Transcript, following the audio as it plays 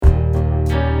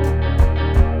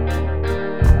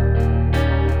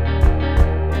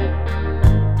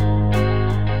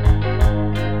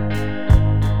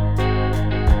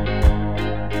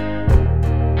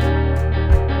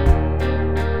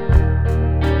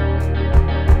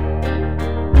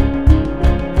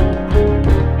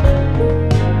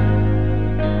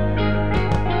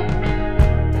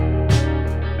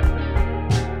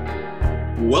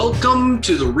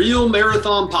Welcome to the Real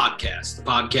Marathon Podcast, the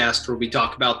podcast where we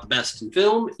talk about the best in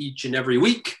film each and every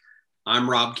week. I'm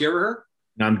Rob Carraher.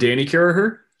 And I'm Danny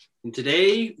Carraher. And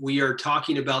today we are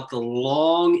talking about the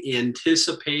long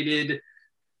anticipated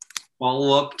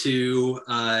follow-up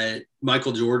to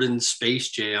Michael Jordan's Space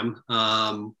Jam,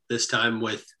 this time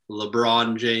with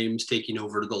LeBron James taking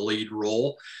over the lead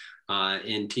role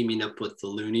and teaming up with the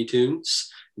Looney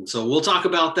Tunes. And so we'll talk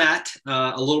about that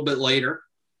a little bit later.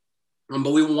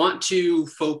 But we want to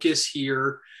focus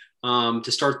here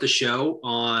to start the show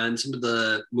on some of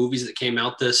the movies that came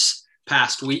out this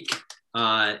past week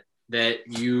that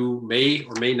you may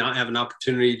or may not have an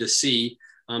opportunity to see.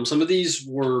 Some of these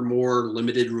were more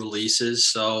limited releases,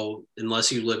 so unless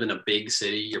you live in a big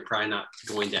city, you're probably not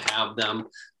going to have them.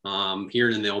 Here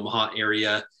in the Omaha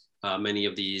area, many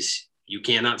of these you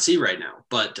cannot see right now,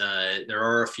 but there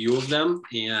are a few of them.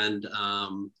 And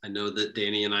I know that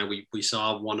Danny and I, we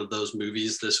saw one of those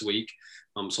movies this week.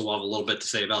 So we'll have a little bit to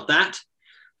say about that.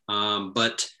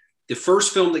 But the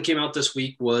first film that came out this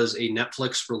week was a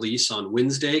Netflix release on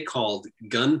Wednesday called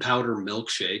Gunpowder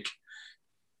Milkshake.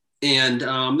 And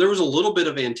there was a little bit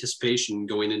of anticipation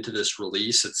going into this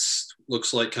release. It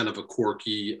looks like kind of a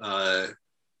quirky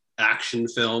action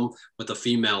film with a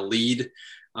female lead.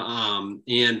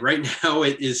 And right now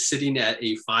it is sitting at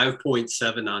a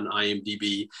 5.7 on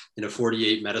IMDb and a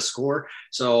 48 Metascore.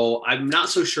 So I'm not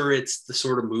so sure it's the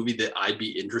sort of movie that I'd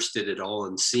be interested at all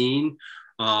in seeing.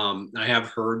 I have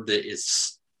heard that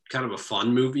it's kind of a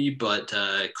fun movie, but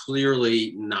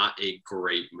clearly not a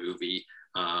great movie,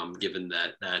 given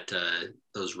that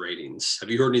those ratings. Have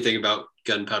you heard anything about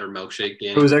Gunpowder Milkshake,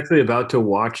 Danny? I was actually about to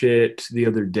watch it the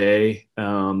other day,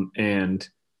 and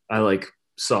I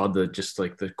saw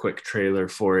the quick trailer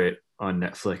for it on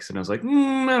Netflix, and I was like, I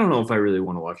don't know if I really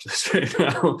want to watch this right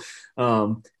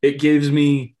now. It gives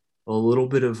me a little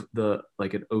bit of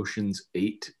an Ocean's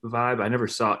 8 vibe. I never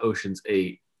saw Ocean's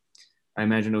 8. I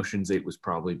imagine Ocean's 8 was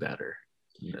probably better.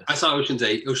 I saw Ocean's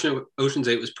 8. Ocean's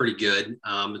 8 was pretty good.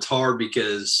 It's hard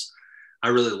because I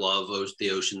really love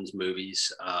the Ocean's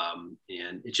movies,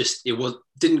 and it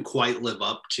didn't quite live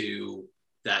up to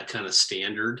that kind of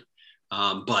standard.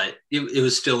 But it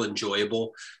was still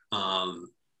enjoyable.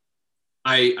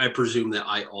 I presume that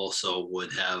I also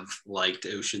would have liked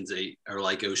Ocean's 8 or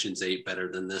like Ocean's 8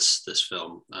 better than this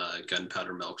film,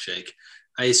 Gunpowder Milkshake.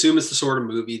 I assume it's the sort of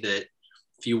movie that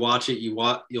if you watch it, you'll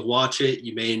watch it.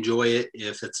 You may enjoy it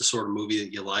if it's the sort of movie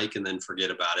that you like, and then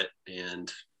forget about it, and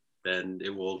then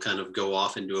it will kind of go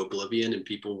off into oblivion, and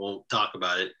people won't talk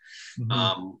about it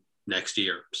next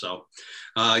year. So,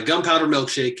 Gunpowder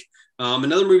Milkshake.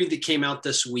 Another movie that came out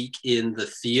this week in the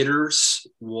theaters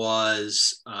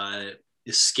was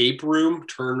Escape Room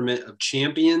Tournament of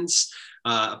Champions.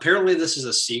 Apparently this is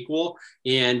a sequel.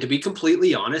 And to be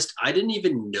completely honest, I didn't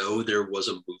even know there was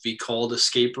a movie called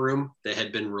Escape Room that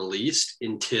had been released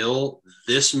until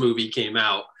this movie came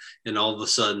out. And all of a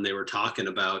sudden they were talking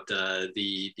about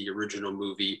the original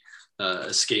movie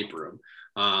Escape Room.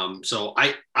 So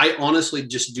I honestly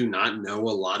just do not know a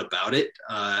lot about it.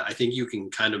 I think you can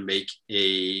kind of make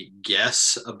a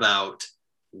guess about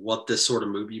what this sort of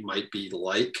movie might be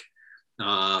like.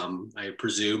 I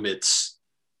presume it's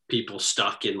people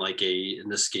stuck in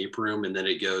an escape room, and then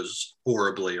it goes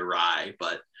horribly awry,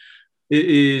 but it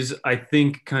is, I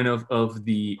think, kind of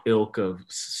the ilk of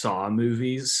Saw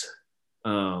movies,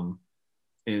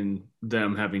 in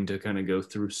them having to kind of go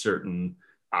through certain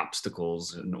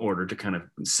obstacles in order to kind of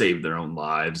save their own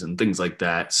lives and things like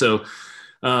that. So,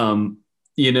 I'm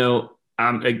kind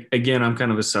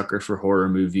of a sucker for horror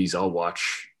movies. I'll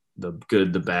watch the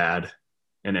good, the bad,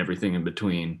 and everything in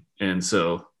between. And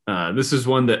so this is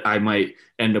one that I might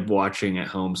end up watching at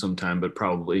home sometime, but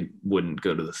probably wouldn't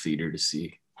go to the theater to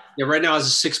see. Yeah, right now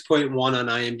it's a 6.1 on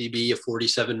IMDb, a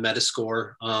 47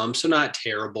 Metascore. So not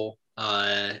terrible.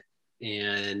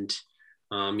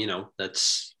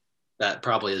 That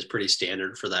probably is pretty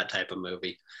standard for that type of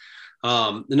movie.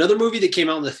 Another movie that came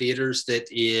out in the theaters that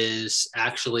is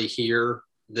actually here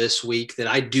this week that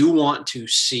I do want to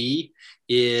see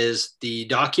is the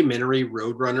documentary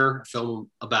Roadrunner, a film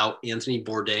about Anthony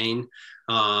Bourdain.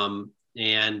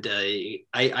 And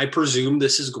I presume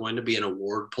this is going to be an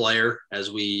award player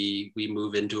as we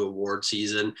move into award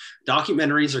season.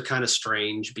 Documentaries are kind of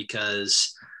strange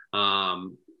because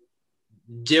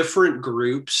different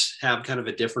groups have kind of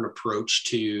a different approach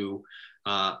to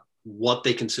what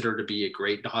they consider to be a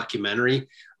great documentary.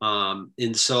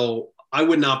 And so I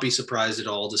would not be surprised at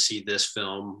all to see this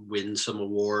film win some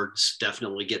awards,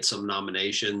 definitely get some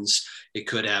nominations. It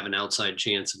could have an outside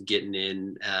chance of getting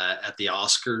in at the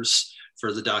Oscars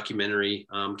for the documentary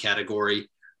category.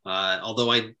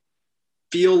 Although I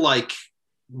feel like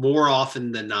more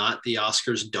often than not, the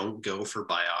Oscars don't go for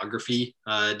biography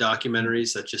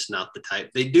documentaries. That's just not the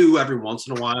type. They do every once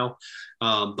in a while,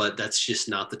 but that's just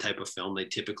not the type of film they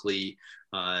typically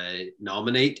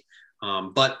nominate.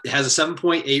 But it has a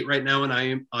 7.8 right now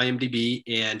in IMDb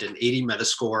and an 80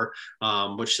 Metascore,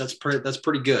 which that's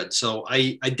pretty good. So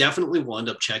I definitely will end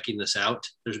up checking this out.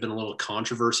 There's been a little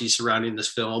controversy surrounding this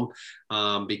film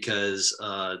because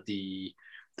the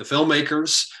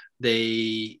filmmakers,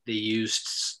 they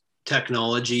used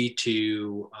technology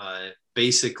to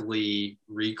basically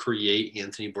recreate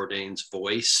Anthony Bourdain's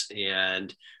voice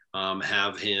and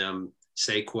have him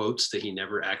say quotes that he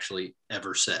never actually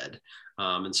ever said.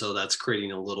 And so that's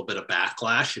creating a little bit of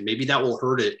backlash, and maybe that will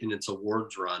hurt it in its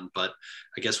awards run, but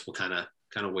I guess we'll kind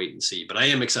of wait and see. But I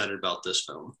am excited about this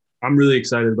film. I'm really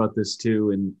excited about this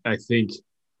too. And I think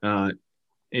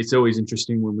it's always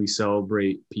interesting when we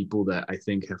celebrate people that I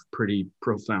think have pretty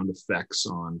profound effects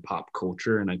on pop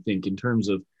culture. And I think in terms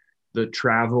of the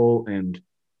travel and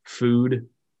food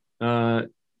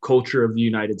culture of the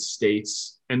United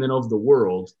States and then of the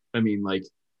world, I mean, like,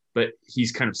 but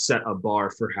he's kind of set a bar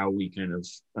for how we kind of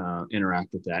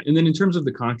interact with that. And then in terms of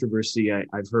the controversy,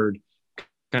 I've heard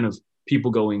kind of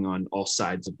people going on all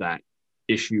sides of that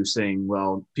issue saying,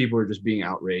 well, people are just being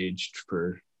outraged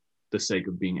for the sake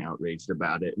of being outraged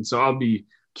about it. And so I'll be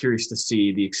curious to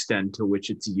see the extent to which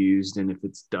it's used and if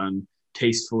it's done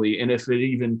tastefully and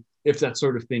if that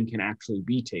sort of thing can actually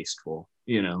be tasteful,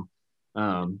 you know?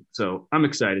 So I'm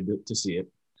excited to see it.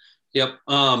 Yep.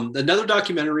 Another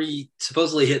documentary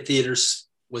supposedly hit theaters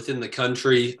within the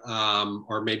country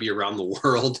or maybe around the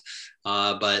world,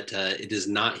 but it is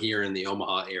not here in the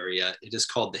Omaha area. It is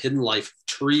called The Hidden Life of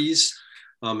Trees.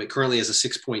 It currently has a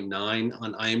 6.9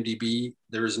 on IMDb.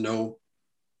 There is no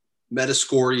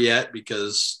Metascore yet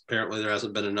because apparently there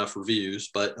hasn't been enough reviews,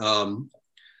 but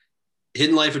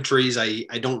Hidden Life of Trees, I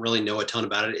don't really know a ton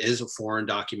about it. It is a foreign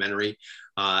documentary.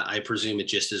 I presume it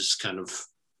just is kind of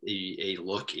a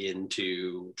look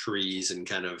into trees and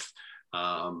kind of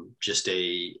just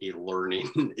a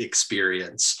learning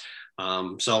experience.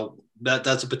 So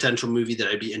that's a potential movie that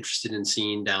I'd be interested in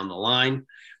seeing down the line.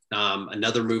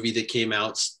 Another movie that came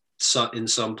out in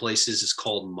some places is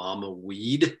called Mama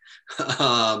Weed,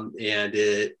 and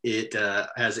it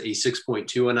has a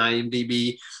 6.2 on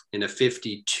IMDb and a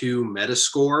 52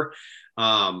 Metascore.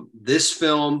 This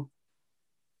film,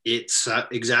 it's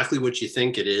exactly what you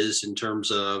think it is in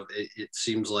terms of it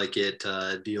seems like it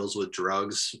deals with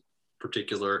drugs,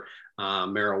 particular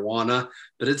marijuana,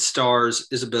 but it stars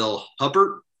Isabelle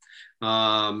Huppert,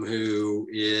 who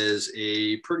is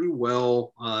a pretty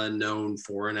well known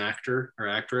foreign actor or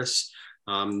actress.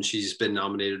 She's been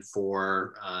nominated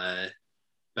for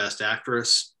Best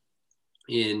Actress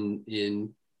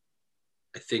in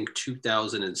I think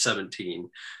 2017.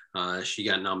 She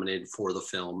got nominated for the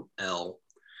film Elle.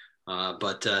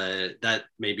 But that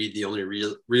may be the only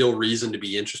real reason to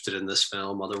be interested in this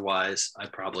film. Otherwise, I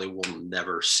probably will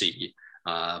never see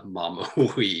Mama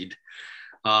Weed.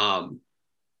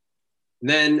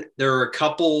 Then there are a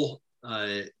couple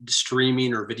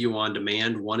streaming or video on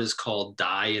demand. One is called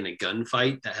Die in a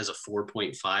Gunfight that has a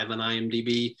 4.5 on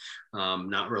IMDb.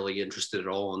 Not really interested at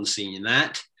all in seeing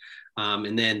that.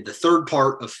 And then the third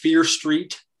part of Fear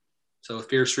Street. So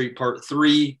Fear Street Part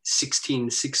 3,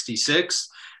 1666.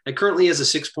 It currently has a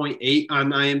 6.8 on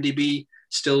IMDb.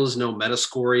 Still is no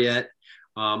Metascore yet.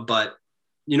 But,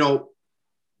 you know,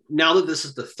 now that this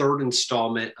is the third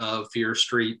installment of Fear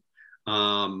Street,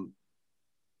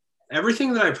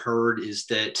 everything that I've heard is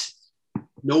that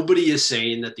nobody is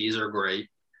saying that these are great.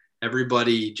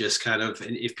 Everybody just kind of,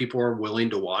 and if people are willing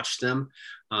to watch them,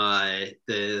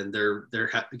 then they're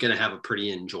going to have a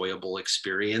pretty enjoyable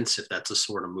experience if that's a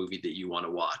sort of movie that you want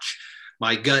to watch.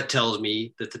 My gut tells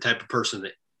me that the type of person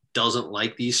that doesn't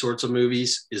like these sorts of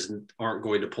movies aren't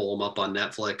going to pull them up on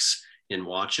Netflix and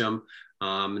watch them.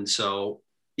 And so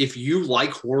if you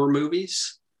like horror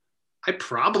movies, I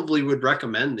probably would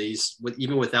recommend these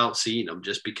even without seeing them,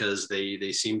 just because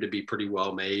they seem to be pretty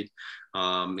well made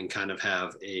and kind of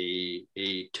have a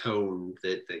tone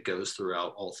that goes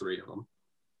throughout all three of them.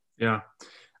 Yeah.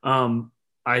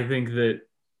 I think that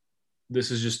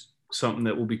this is just something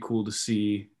that will be cool to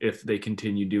see if they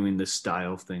continue doing this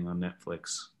style thing on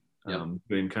Netflix.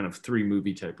 Doing kind of 3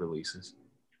 movie type releases.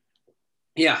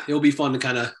 Yeah, it'll be fun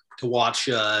to watch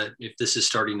if this is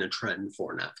starting a trend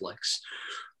for Netflix.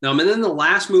 And then the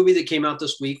last movie that came out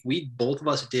this week, both of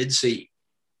us did see.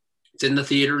 It's in the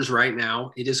theaters right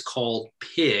now. It is called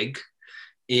Pig,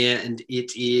 and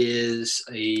it is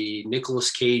a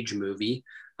Nicolas Cage movie.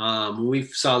 When we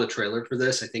saw the trailer for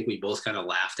this, I think we both kind of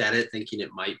laughed at it, thinking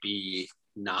it might be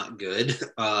not good,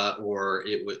 or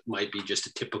might be just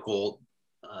a typical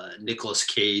Nicolas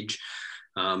Cage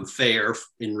fare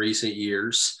in recent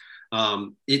years.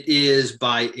 It is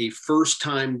by a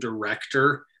first-time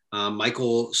director,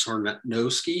 Michael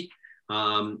Sarnowski,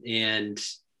 and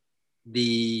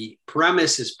the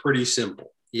premise is pretty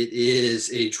simple. It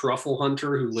is a truffle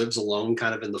hunter who lives alone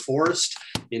kind of in the forest,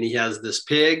 and he has this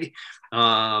pig,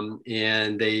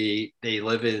 and they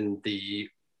live in the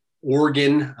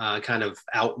Oregon, kind of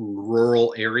out in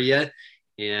rural area,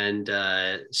 and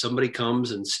somebody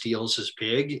comes and steals his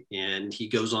pig, and he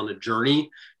goes on a journey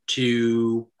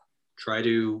to try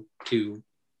to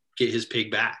get his pig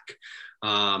back.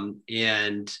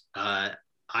 And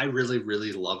I really,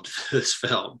 really loved this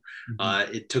film.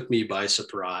 It took me by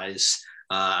surprise.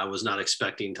 I was not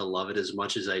expecting to love it as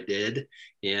much as I did,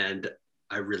 and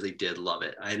I really did love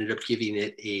it. I ended up giving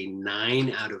it a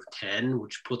 9 out of 10,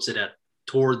 which puts it at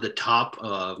toward the top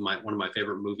of one of my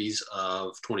favorite movies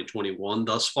of 2021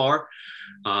 thus far.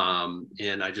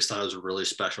 And I just thought it was a really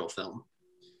special film.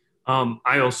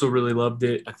 I also really loved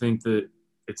it. I think that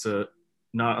it's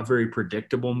not a very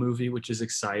predictable movie, which is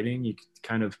exciting. You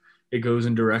kind of, it goes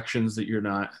in directions that you're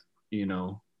not, you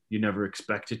never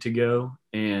expect it to go.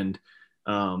 And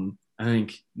I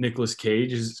think Nicolas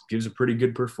Cage gives a pretty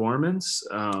good performance.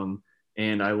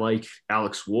 And I like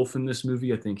Alex Wolff in this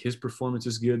movie. I think his performance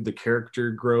is good. The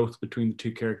character growth between the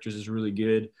two characters is really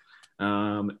good.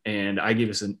 And I give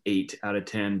us an 8 out of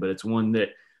 10, but it's one that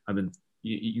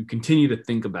you continue to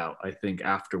think about, I think,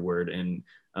 afterward. And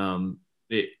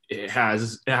it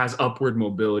has upward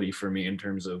mobility for me in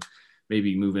terms of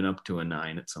maybe moving up to a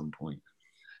 9 at some point.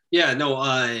 Yeah, no,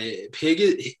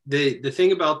 Pig, the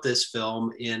thing about this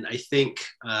film, and I think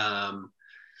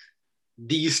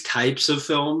these types of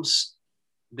films,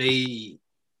 they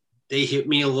hit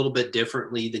me a little bit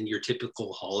differently than your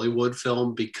typical Hollywood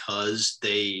film because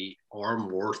they are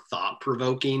more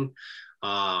thought-provoking.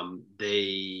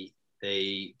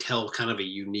 They tell kind of a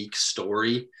unique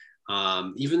story.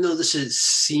 Even though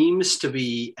seems to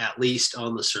be, at least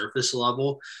on the surface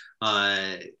level,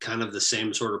 kind of the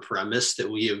same sort of premise that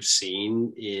we have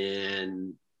seen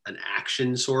in an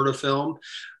action sort of film.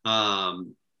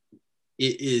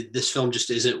 This film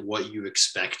just isn't what you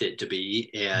expect it to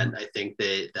be. And I think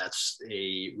that's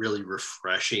a really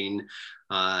refreshing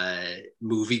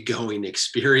movie going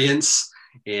experience.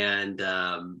 And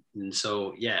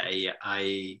so, yeah,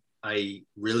 I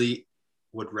really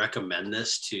would recommend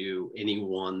this to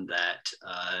anyone that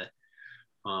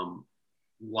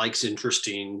likes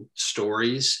interesting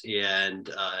stories and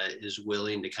is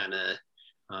willing to kind of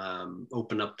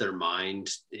open up their mind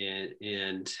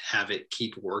and have it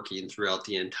keep working throughout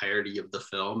the entirety of the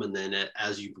film. And then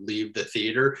as you leave the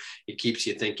theater, it keeps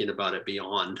you thinking about it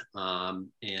beyond.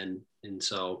 And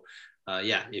so,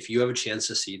 yeah, if you have a chance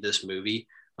to see this movie,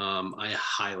 I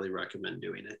highly recommend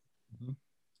doing it.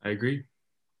 I agree.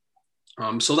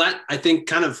 So that, I think,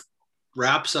 kind of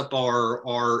wraps up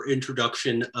our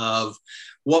introduction of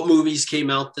what movies came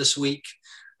out this week.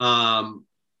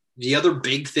 The other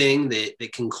big thing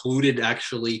that concluded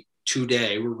actually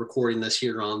today, we're recording this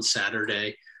here on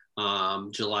Saturday,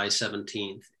 July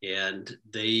 17th, and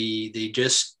they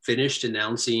just finished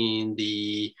announcing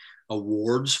the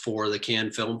awards for the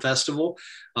Cannes Film Festival.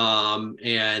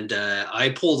 And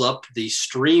I pulled up the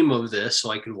stream of this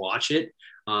so I could watch it.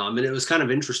 And it was kind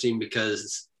of interesting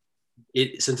because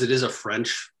since it is a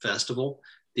French festival,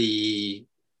 the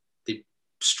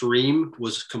stream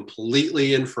was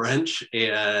completely in French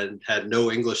and had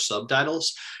no English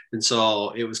subtitles. And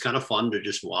so it was kind of fun to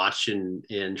just watch and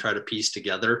try to piece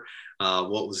together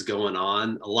what was going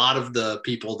on. A lot of the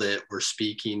people that were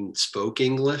speaking spoke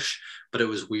English, but it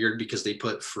was weird because they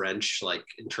put French like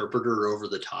interpreter over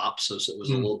the top. So it was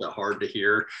a little bit hard to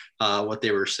hear what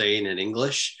they were saying in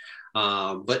English.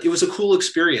 But it was a cool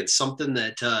experience, something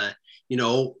that,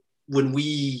 when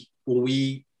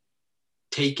we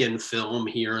take in film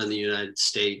here in the United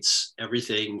States,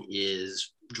 everything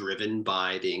is driven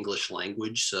by the English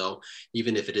language. So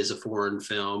even if it is a foreign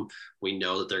film, we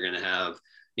know that they're going to have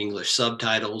English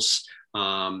subtitles.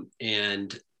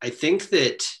 And I think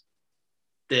that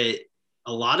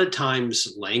a lot of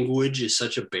times language is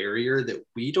such a barrier that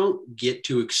we don't get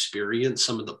to experience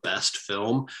some of the best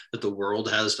film that the world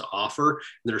has to offer. And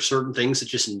there are certain things that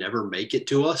just never make it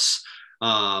to us.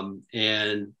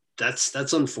 And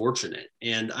that's unfortunate.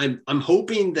 And I'm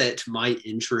hoping that my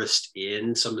interest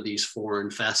in some of these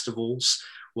foreign festivals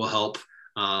will help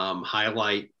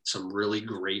highlight some really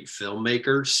great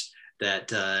filmmakers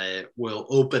that will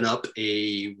open up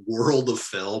a world of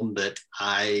film that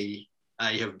I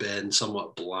have been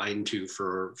somewhat blind to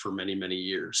for many, many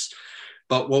years.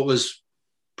 But what was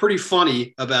pretty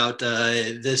funny about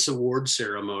this award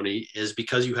ceremony is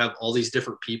because you have all these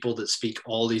different people that speak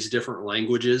all these different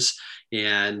languages,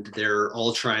 and they're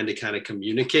all trying to kind of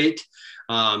communicate.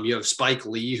 You have Spike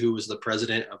Lee, who was the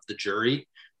president of the jury,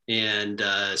 and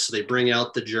so they bring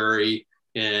out the jury,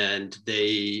 and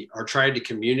they are trying to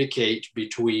communicate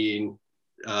between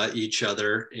each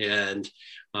other, and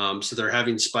so they're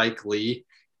having Spike Lee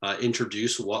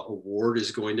introduce what award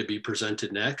is going to be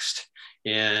presented next.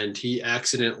 And he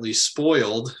accidentally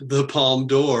spoiled the Palme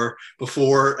d'Or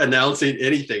before announcing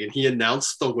anything. And he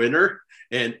announced the winner,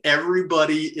 and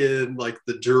everybody in like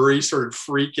the jury started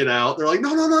freaking out. They're like,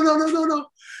 no, no, no, no, no, no, no.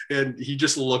 And he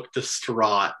just looked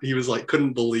distraught. He was like,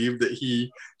 couldn't believe that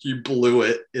he blew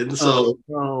it. And so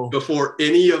before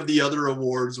any of the other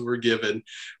awards were given,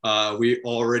 we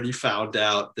already found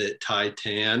out that Tai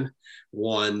Tan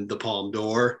won the Palme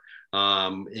d'Or.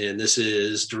 And this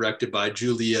is directed by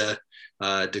Julia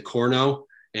Ducournau,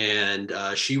 and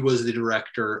she was the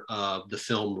director of the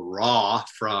film Raw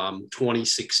from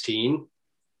 2016.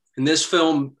 And this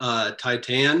film,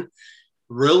 Titan,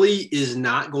 really is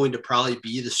not going to probably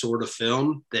be the sort of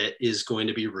film that is going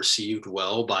to be received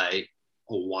well by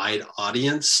a wide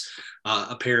audience.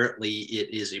 Apparently,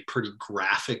 it is a pretty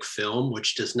graphic film,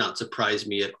 which does not surprise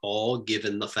me at all,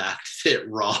 given the fact that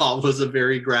Raw was a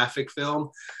very graphic film.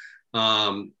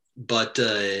 But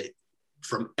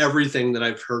from everything that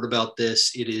I've heard about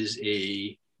this, it is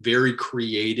a very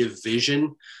creative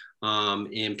vision,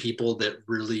 and people that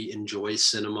really enjoy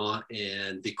cinema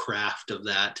and the craft of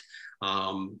that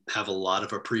have a lot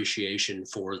of appreciation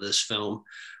for this film.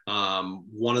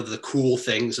 One of the cool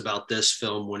things about this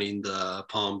film winning the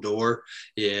Palme d'Or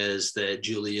is that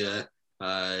Julia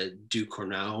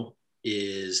Ducournau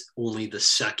is only the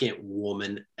second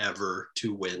woman ever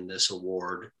to win this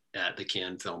award at the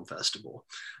Cannes Film Festival.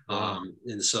 Wow.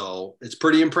 And so it's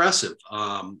pretty impressive.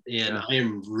 And yeah. I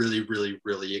am really, really,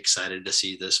 really excited to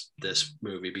see this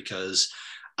movie because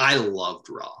I loved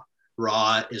Raw.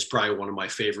 Raw is probably one of my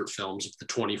favorite films of the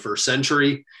 21st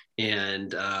century.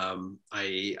 And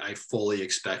I fully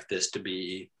expect this to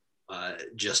be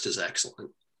just as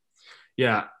excellent.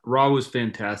 Yeah, Raw was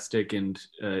fantastic. And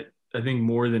I think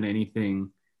more than anything,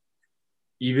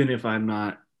 even if I'm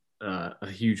not a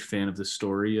huge fan of the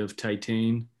story of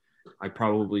Titan, I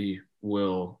probably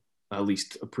will at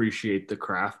least appreciate the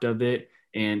craft of it.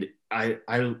 And I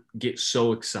get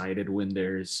so excited when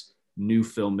there's new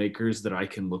filmmakers that I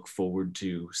can look forward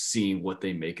to seeing what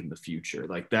they make in the future.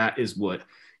 Like that is what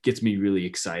gets me really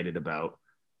excited about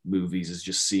movies, is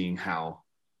just seeing how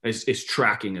it's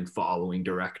tracking and following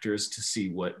directors to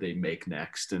see what they make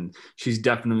next. And she's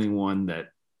definitely one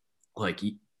that, like,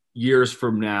 years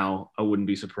from now, I wouldn't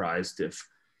be surprised if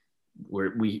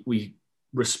we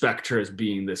respect her as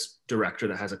being this director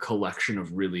that has a collection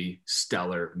of really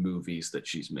stellar movies that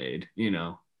she's made, you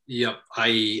know? Yep.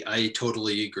 I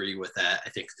totally agree with that. I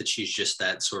think that she's just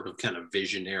that sort of kind of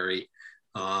visionary.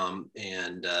 You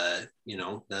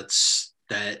know,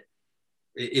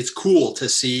 it's cool to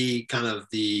see kind of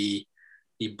the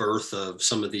birth of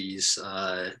some of these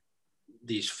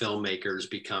filmmakers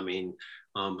becoming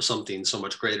something so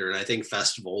much greater. And I think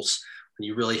festivals, when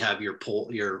you really have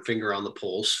your finger on the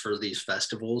pulse for these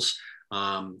festivals,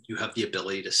 you have the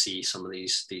ability to see some of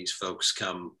these folks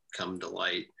come to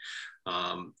light.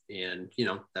 And you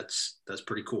know, that's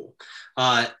pretty cool.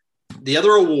 The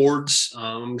other awards,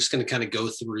 I'm just going to kind of go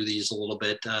through these a little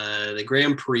bit. The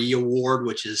Grand Prix Award,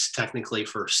 which is technically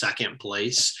for second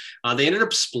place, they ended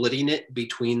up splitting it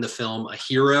between the film A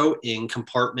Hero in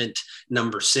compartment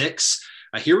number 6.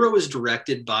 A Hero is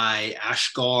directed by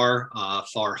Asghar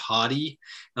Farhadi,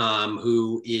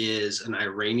 who is an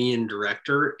Iranian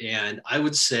director. And I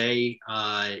would say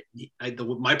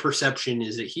my perception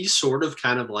is that he's sort of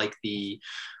kind of like the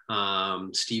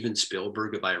Steven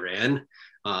Spielberg of Iran,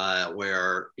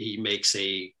 where he makes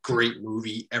a great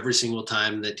movie every single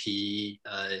time that he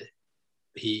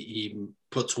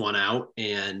puts one out.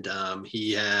 And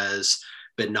he has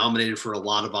been nominated for a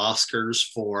lot of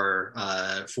Oscars for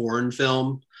foreign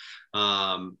film.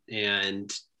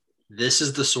 And this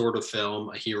is the sort of film,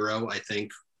 A Hero, I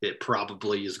think it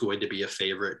probably is going to be a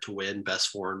favorite to win Best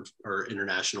Foreign or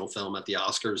International Film at the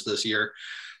Oscars this year.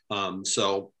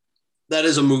 So that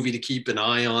is a movie to keep an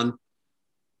eye on.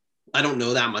 I don't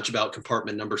know that much about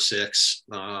compartment number 6.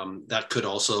 That could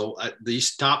also,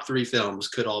 these top 3 films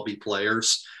could all be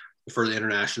players for the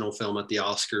international film at the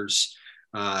Oscars.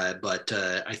 But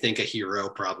I think A Hero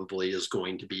probably is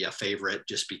going to be a favorite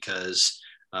just because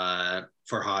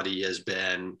Farhadi has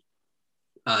been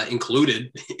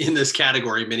included in this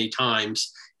category many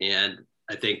times. And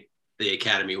I think the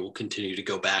Academy will continue to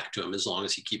go back to him as long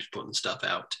as he keeps putting stuff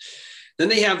out. Then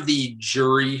they have the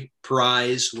jury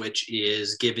prize, which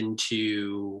is given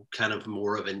to kind of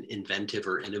more of an inventive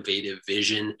or innovative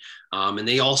vision. And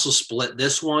they also split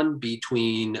this one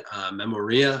between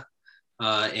Memoria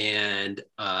and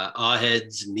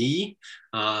Ahed's Knee.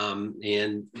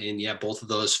 And yeah, both of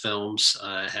those films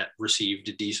have received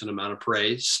a decent amount of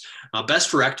praise.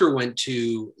 Best director went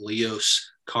to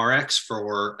Leos Carax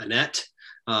for Annette.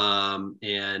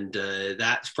 And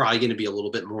that's probably going to be a little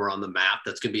bit more on the map.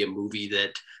 That's going to be a movie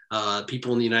that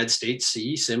people in the United States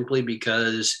see simply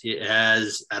because it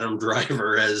has Adam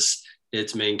Driver as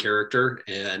its main character,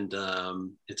 and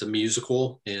it's a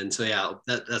musical. And so, yeah,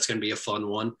 that's going to be a fun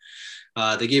one.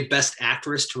 They gave Best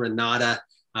Actress to Renata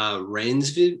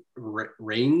Rains,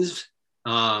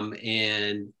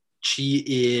 and she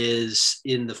is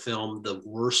in the film The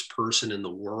Worst Person in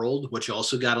the World, which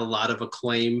also got a lot of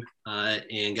acclaim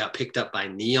and got picked up by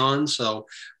Neon. So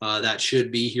that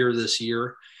should be here this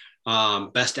year.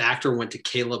 Best Actor went to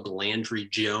Caleb Landry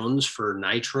Jones for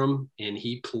Nitram, and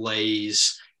he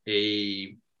plays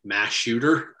a mass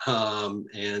shooter.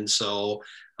 And so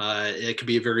it could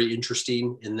be very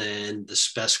interesting. And then the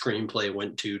best screenplay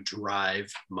went to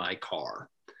Drive My Car.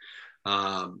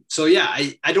 So yeah,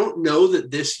 I don't know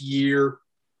that this year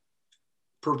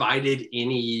provided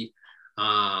any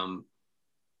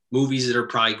movies that are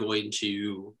probably going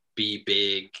to be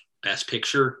big Best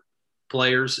Picture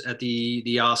players at the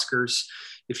Oscars.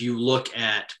 If you look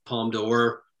at Palme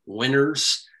d'Or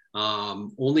winners,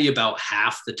 only about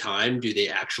half the time do they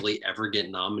actually ever get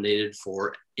nominated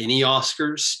for any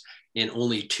Oscars, and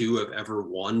only 2 have ever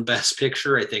won Best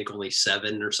Picture. I think only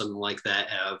 7 or something like that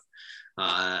have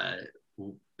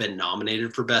been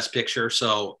nominated for Best Picture.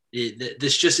 So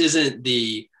this just isn't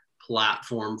the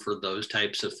platform for those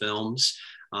types of films.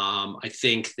 I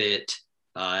think that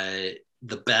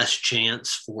the best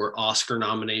chance for Oscar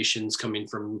nominations coming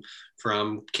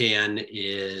from Cannes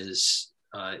is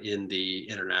in the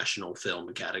international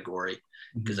film category,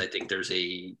 because I think there's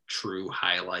a true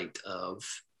highlight of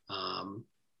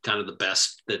kind of the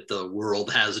best that the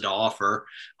world has to offer,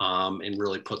 and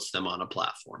really puts them on a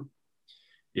platform.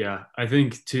 Yeah, I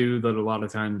think too that a lot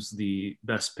of times the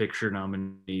Best Picture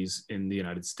nominees in the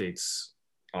United States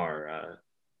are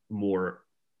more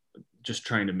just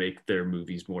trying to make their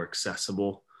movies more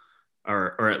accessible,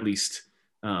 or at least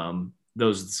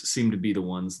those seem to be the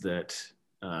ones that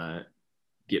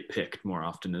get picked more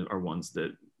often, are ones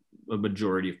that a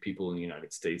majority of people in the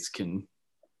United States can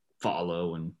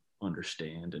follow and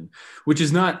understand, and which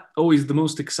is not always the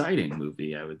most exciting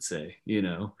movie, I would say, you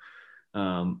know.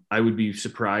 I would be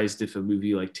surprised if a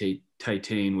movie like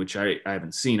Titane, which I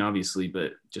haven't seen obviously,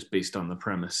 but just based on the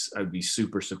premise, I'd be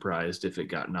super surprised if it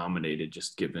got nominated,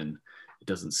 just given it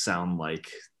doesn't sound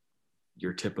like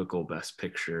your typical Best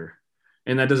Picture.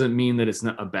 And that doesn't mean that it's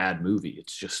not a bad movie. It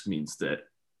just means that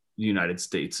the United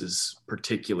States is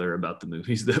particular about the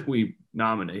movies that we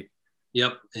nominate.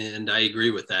 Yep, and I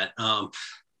agree with that.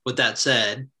 With that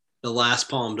said, the last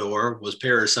Palme d'Or was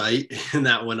Parasite, and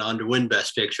that went on to win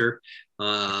Best Picture.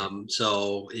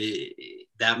 So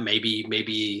that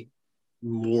maybe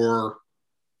more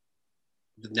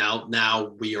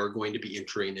now we are going to be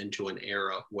entering into an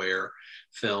era where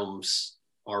films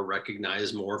are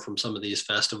recognized more from some of these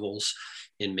festivals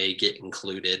and may get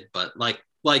included. But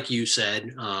like you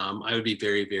said, I would be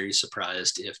very, very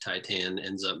surprised if Titane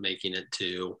ends up making it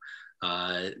to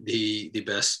the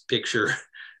Best Picture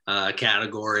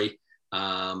category.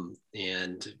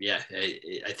 And yeah,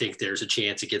 I think there's a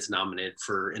chance it gets nominated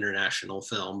for international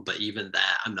film, but even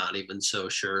that, I'm not even so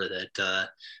sure that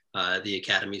the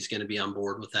Academy is going to be on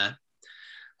board with that.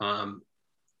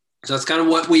 So that's kind of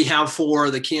what we have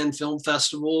for the Cannes Film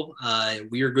Festival.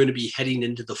 We are going to be heading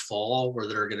into the fall, where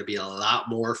there are going to be a lot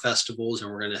more festivals,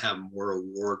 and we're going to have more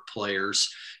award players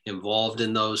involved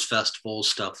in those festivals.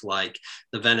 Stuff like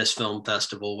the Venice Film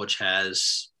Festival, which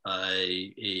has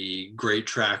a great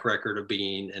track record of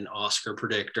being an Oscar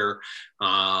predictor.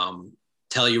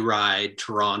 Telluride,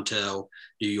 Toronto,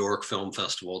 New York Film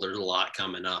Festival. There's a lot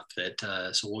coming up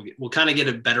that so we'll kind of get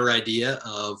a better idea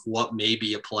of what may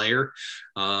be a player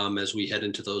as we head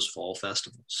into those fall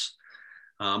festivals.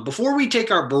 Before we take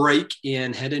our break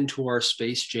and head into our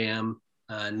Space Jam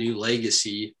New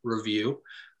Legacy review,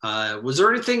 was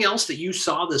there anything else that you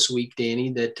saw this week,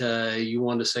 Danny, that you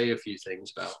wanted to say a few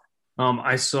things about?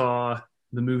 I saw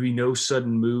the movie No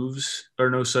Sudden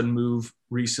Move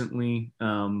recently.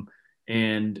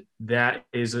 And that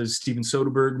is a Steven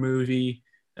Soderbergh movie.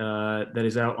 that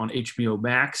is out on HBO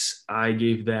Max. I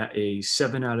gave that a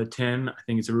 7 out of 10. I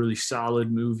think it's a really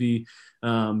solid movie.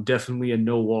 Definitely a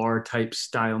noir type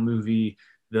style movie.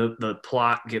 The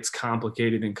plot gets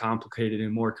complicated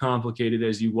and more complicated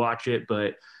as you watch it,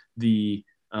 but the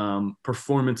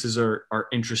performances are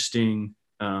interesting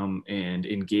and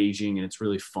engaging, and it's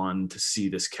really fun to see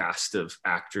this cast of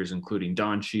actors, including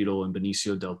Don Cheadle and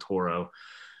Benicio del Toro,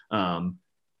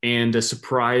 and a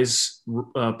surprise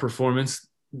performance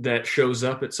that shows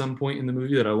up at some point in the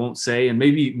movie that I won't say, and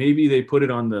maybe they put it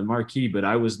on the marquee, but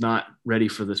I was not ready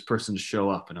for this person to show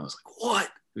up, and I was like, what?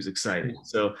 It was exciting.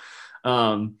 So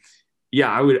yeah,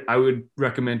 I would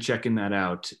recommend checking that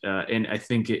out. And I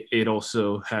think it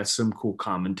also has some cool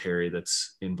commentary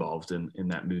that's involved in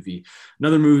that movie.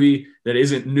 Another movie that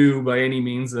isn't new by any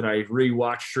means that I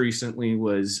rewatched recently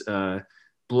was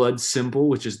Blood Simple,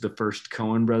 which is the first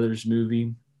Coen Brothers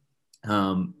movie.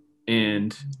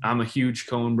 And I'm a huge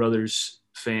Coen Brothers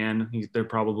fan. They're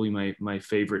probably my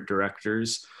favorite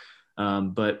directors.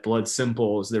 But Blood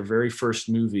Simple is their very first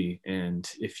movie. And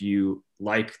if you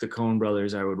like the Coen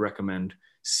Brothers, I would recommend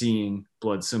seeing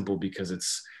Blood Simple,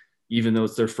 because even though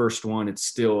it's their first one, it's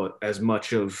still as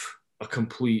much of a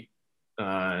complete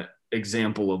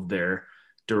example of their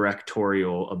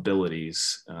directorial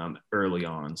abilities early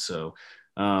on. So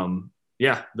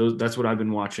yeah, that's what I've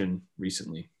been watching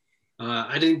recently.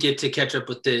 I didn't get to catch up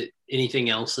with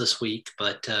anything else this week,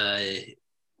 but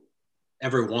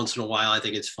every once in a while, I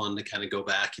think it's fun to kind of go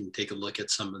back and take a look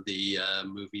at some of the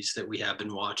movies that we have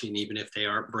been watching, even if they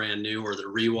aren't brand new or the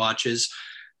rewatches,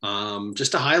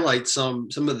 just to highlight some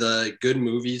of the good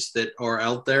movies that are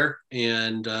out there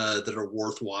and that are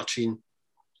worth watching.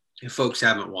 If folks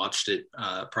haven't watched it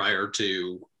prior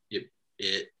to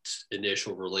its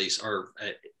initial release or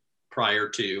prior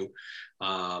to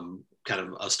kind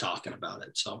of us talking about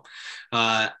it. So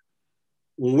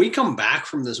when we come back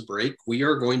from this break, we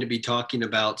are going to be talking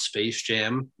about Space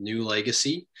Jam: New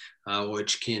Legacy,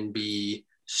 which can be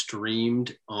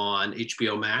streamed on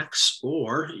HBO Max,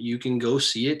 or you can go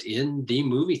see it in the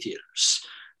movie theaters.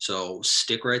 So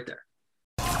stick right there.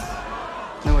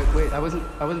 No, wait, I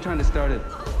wasn't trying to start it.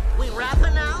 We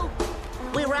rapping now?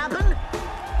 We rapping?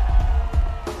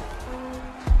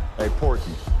 Hey,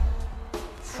 Porky,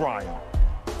 fry him.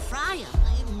 Fry him?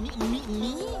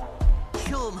 Me?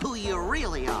 Show him who you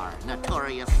really are,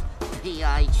 notorious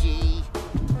P.I.G.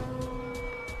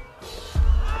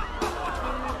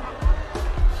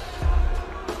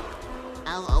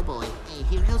 Oh boy,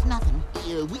 here goes nothing.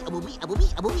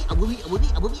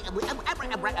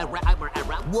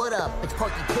 What up? It's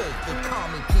Porky Pig. They call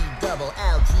me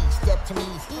P-double-L-G. Step to me,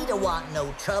 he don't want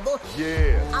no trouble.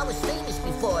 Yeah. I was famous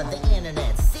before the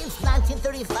internet. Since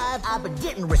 1935, I've been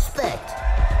getting respect.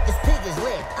 This pig is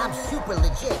lit. I'm super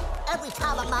legit. Every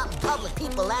time I'm out in public,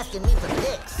 people asking me for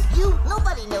pics.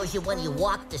 Nobody knows you when you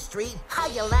walk the street. How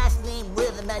your last name,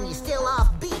 rhythm, and you still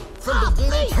off beat. From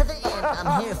beginning to the end,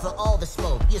 I'm here for all the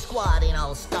smoke. Your squad ain't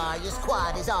all star, your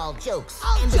squad is all jokes.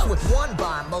 And just with one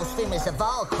bar, most famous of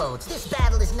all quotes. This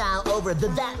battle is now over,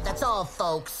 that's all,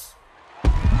 folks.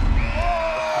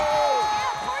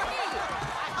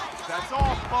 That's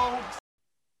all, folks.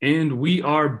 And we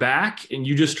are back, and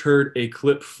you just heard a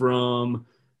clip from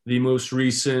the most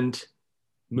recent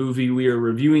movie we are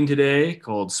reviewing today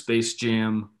called Space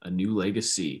Jam: A New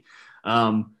Legacy.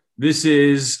 This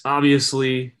is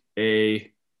obviously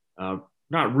a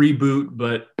not reboot,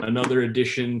 but another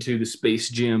addition to the Space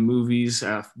Jam movies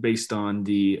based on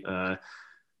the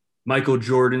Michael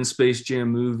Jordan Space Jam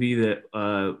movie that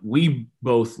we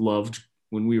both loved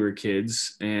when we were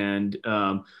kids. And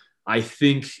I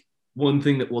think one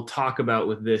thing that we'll talk about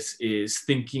with this is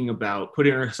thinking about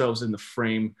putting ourselves in the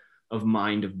frame of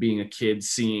mind of being a kid,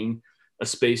 seeing a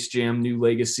Space Jam: New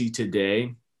Legacy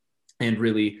today, and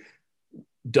really,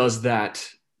 does that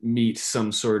meet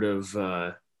some sort of,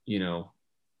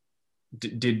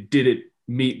 did it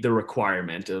meet the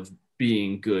requirement of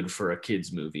being good for a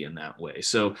kid's movie in that way?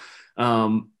 So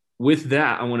with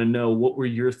that, I want to know, what were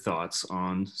your thoughts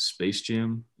on Space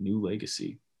Jam: New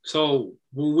Legacy? So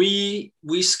when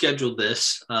we scheduled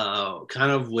this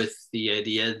kind of with the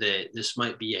idea that this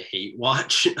might be a hate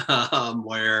watch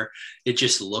where it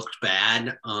just looked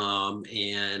bad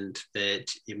and that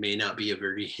it may not be a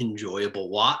very enjoyable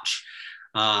watch.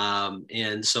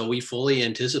 And so we fully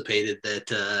anticipated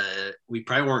that we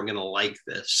probably weren't going to like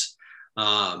this.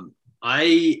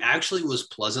 I actually was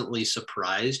pleasantly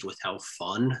surprised with how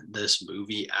fun this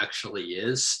movie actually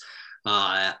is.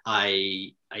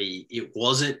 It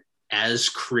wasn't as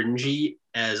cringy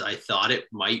as I thought it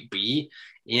might be.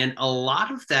 And a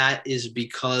lot of that is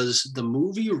because the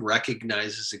movie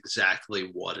recognizes exactly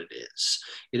what it is.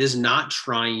 It is not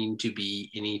trying to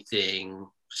be anything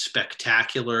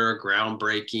spectacular,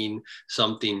 groundbreaking,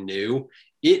 something new.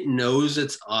 It knows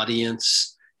its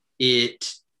audience.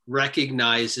 It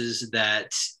recognizes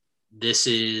that this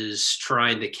is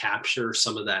trying to capture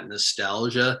some of that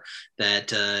nostalgia that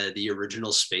the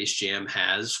original Space Jam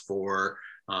has for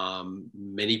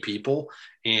many people.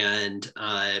 And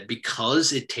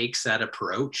because it takes that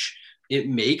approach, it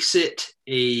makes it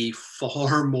a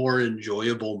far more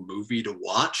enjoyable movie to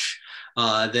watch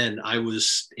than I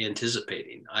was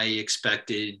anticipating. I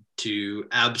expected to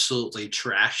absolutely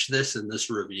trash this in this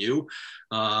review,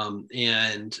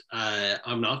 and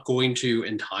I'm not going to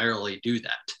entirely do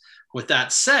that. With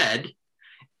that said,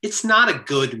 it's not a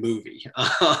good movie.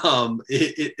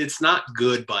 It's not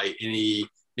good by any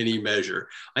measure.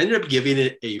 I ended up giving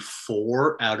it a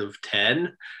 4 out of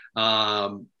 10,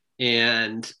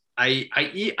 and I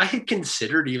had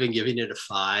considered even giving it a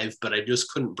 5, but I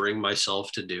just couldn't bring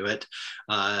myself to do it.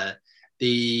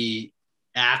 The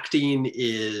acting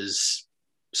is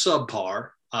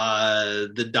subpar.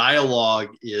 The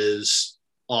dialogue is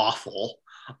awful.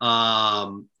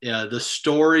 The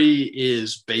story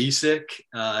is basic.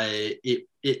 I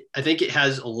think it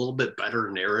has a little bit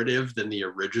better narrative than the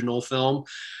original film.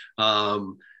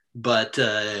 But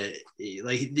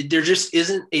like there just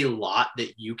isn't a lot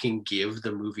that you can give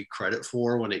the movie credit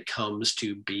for when it comes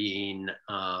to being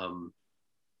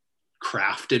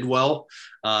crafted well.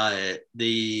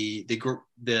 The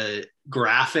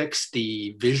graphics,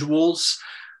 the visuals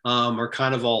are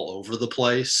kind of all over the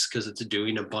place because it's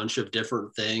doing a bunch of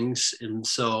different things, and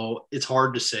so it's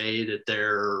hard to say that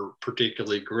they're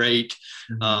particularly great.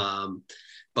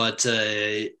 But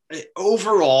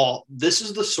overall, this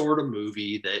is the sort of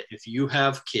movie that if you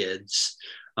have kids,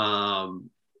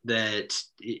 that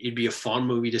it'd be a fun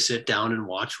movie to sit down and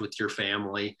watch with your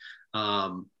family.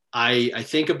 I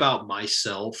think about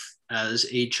myself as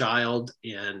a child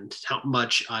and how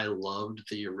much I loved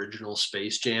the original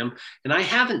Space Jam. And I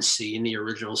haven't seen the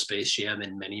original Space Jam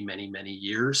in many, many, many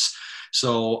years.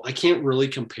 So I can't really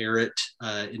compare it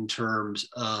in terms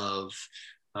of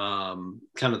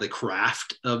kind of the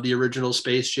craft of the original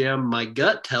Space Jam. My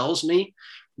gut tells me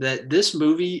that this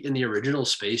movie and the original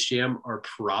Space Jam are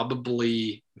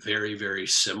probably very, very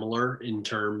similar in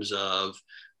terms of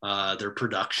their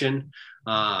production.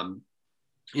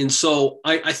 And so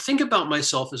I think about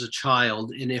myself as a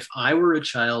child, and if I were a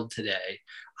child today,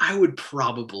 I would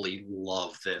probably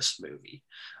love this movie.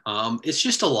 It's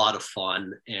just a lot of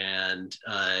fun, and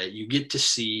you get to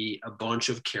see a bunch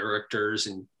of characters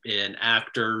and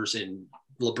actors and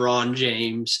LeBron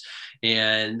James,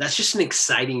 and that's just an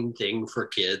exciting thing for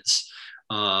kids.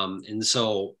 And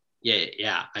so,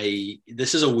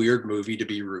 this is a weird movie to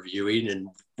be reviewing, and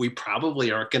we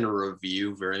probably aren't going to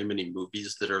review very many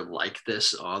movies that are like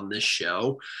this on this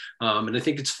show. And I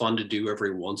think it's fun to do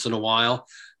every once in a while.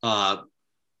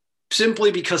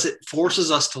 Simply because it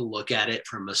forces us to look at it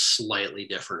from a slightly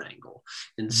different angle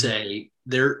and say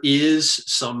there is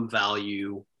some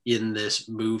value in this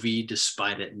movie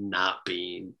despite it not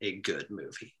being a good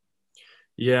movie.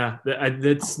 Yeah,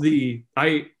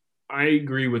 I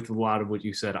agree with a lot of what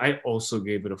you said. I also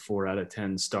gave it a 4 out of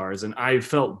 10 stars, and I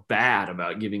felt bad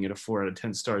about giving it a 4 out of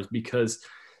 10 stars because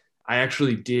I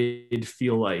actually did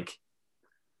feel like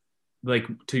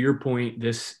to your point,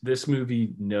 this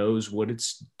movie knows what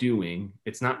it's doing.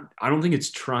 I don't think it's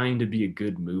trying to be a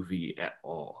good movie at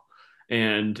all.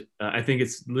 And I think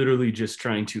it's literally just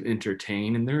trying to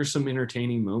entertain. And there are some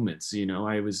entertaining moments,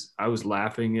 I was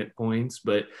laughing at points,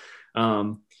 but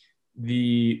I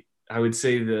would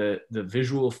say the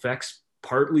visual effects,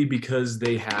 partly because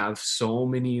they have so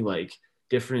many like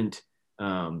different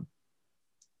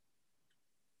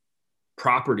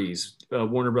properties,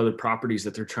 Warner Brother properties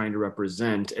that they're trying to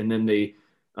represent. And then they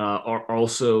are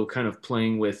also kind of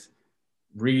playing with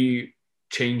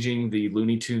changing the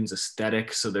Looney Tunes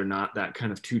aesthetic. So they're not that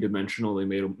kind of 2-dimensional. They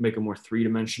make them more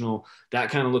 3-dimensional. That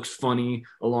kind of looks funny,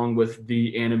 along with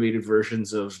the animated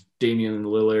versions of Damian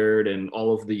Lillard and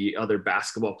all of the other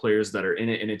basketball players that are in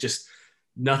it. And it just,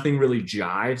 nothing really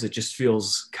jives. It just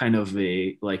feels kind of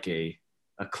a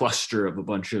cluster of a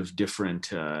bunch of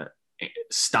different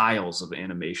styles of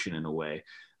animation in a way.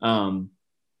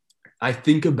 I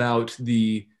think about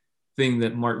the thing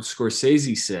that Martin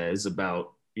Scorsese says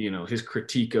about, his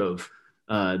critique of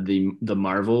the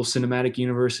Marvel Cinematic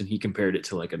Universe, and he compared it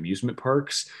to like amusement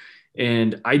parks.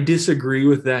 And I disagree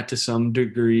with that to some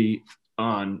degree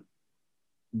on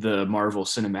the Marvel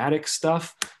Cinematic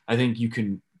stuff. I think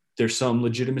there's some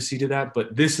legitimacy to that,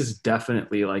 but this is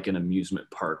definitely like an amusement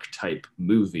park type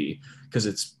movie because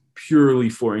it's purely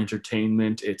for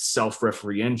entertainment. It's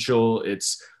self-referential.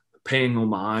 It's paying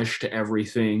homage to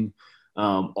everything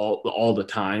all the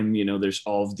time. You know, there's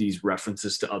all of these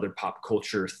references to other pop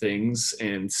culture things.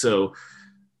 And so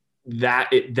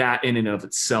that in and of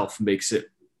itself makes it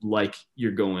like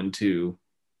you're going to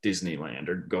Disneyland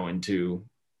or going to,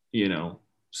 you know,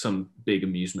 some big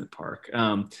amusement park.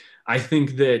 I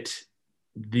think that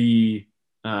the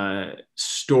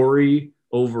story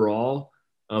overall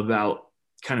about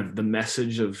kind of the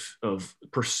message of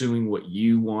pursuing what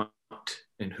you want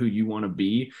and who you want to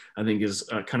be, I think is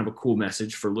kind of a cool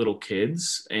message for little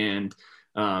kids, and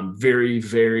very,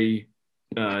 very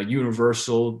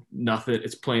universal. Nothing,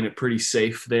 it's playing it pretty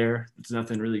safe there. It's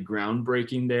nothing really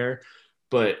groundbreaking there.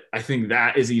 But I think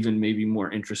that is even maybe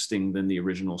more interesting than the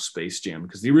original Space Jam,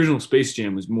 because the original Space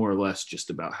Jam was more or less just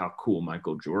about how cool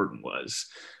Michael Jordan was.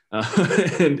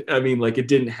 And I mean, like, it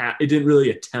didn't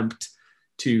really attempt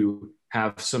to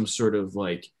have some sort of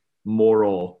like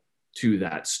moral to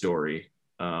that story.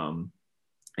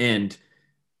 And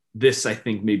this, I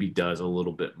think, maybe does a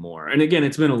little bit more. And again,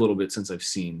 it's been a little bit since I've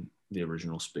seen the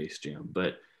original Space Jam,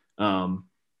 but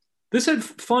this had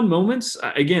fun moments.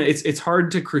 Again, it's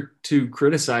hard to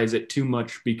criticize it too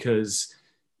much because,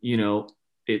 you know,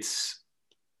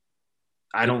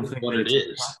 I don't think what it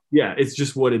is. Yeah, it's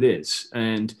just what it is.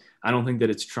 And I don't think that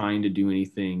it's trying to do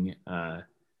anything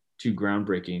too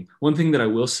groundbreaking. One thing that I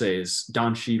will say is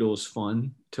Don Cheadle is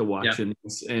fun to watch in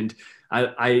this, and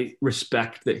I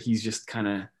respect that he's just kind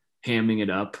of hamming it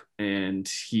up, and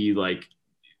he like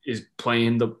is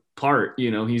playing the part. You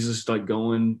know, he's just like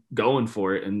going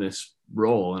for it in this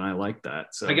role, and I like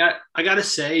that. So I gotta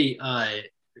say,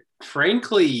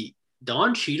 frankly,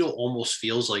 Don Cheadle almost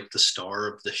feels like the star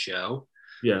of the show.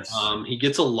 Yes, he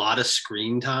gets a lot of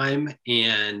screen time,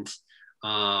 and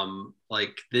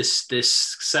like this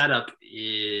setup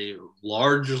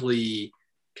largely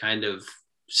kind of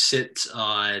sits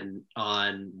on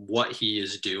what he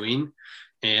is doing,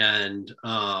 and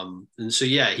so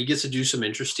yeah, he gets to do some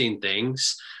interesting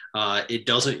things. It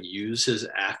doesn't use his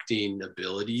acting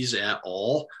abilities at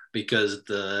all because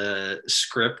the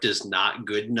script is not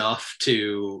good enough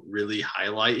to really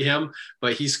highlight him,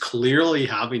 but he's clearly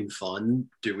having fun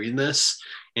doing this,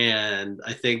 and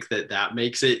I think that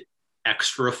makes it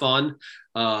extra fun.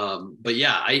 But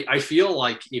yeah, I feel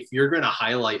like if you're going to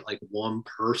highlight like one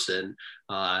person,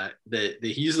 that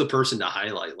he's the person to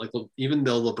highlight. Like, even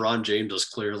though LeBron James is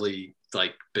clearly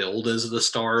like billed as the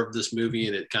star of this movie,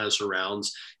 and it kind of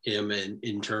surrounds him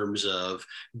in terms of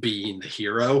being the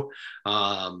hero,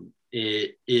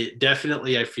 it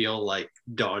definitely, I feel like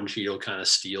Don Cheadle kind of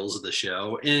steals the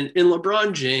show, and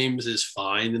LeBron James is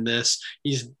fine in this.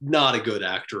 He's not a good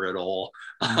actor at all.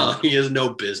 He has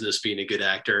no business being a good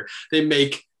actor.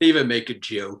 They even make a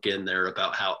joke in there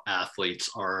about how athletes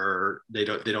they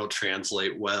don't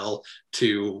translate well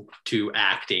to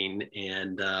acting,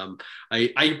 and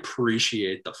I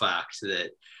appreciate the fact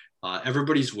that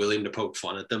everybody's willing to poke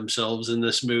fun at themselves in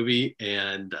this movie,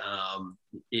 and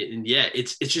yeah,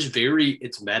 it's just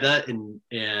it's meta,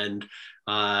 and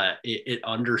it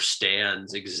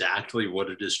understands exactly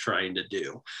what it is trying to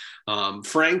do.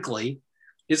 Frankly,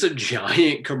 it's a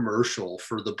giant commercial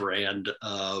for the brand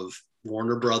of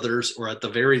Warner Brothers, or at the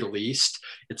very least,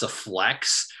 it's a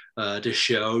flex to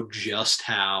show just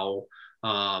how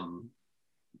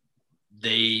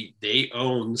they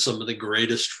own some of the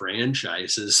greatest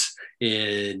franchises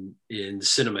in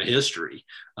cinema history,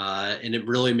 and it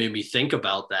really made me think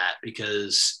about that,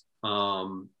 because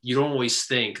you don't always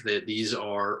think that these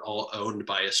are all owned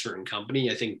by a certain company.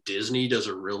 I think Disney does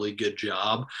a really good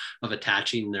job of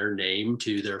attaching their name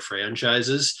to their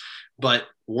franchises, but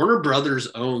Warner Brothers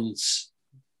owns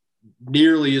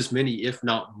nearly as many, if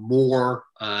not more,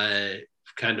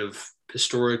 kind of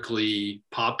historically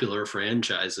popular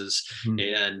franchises.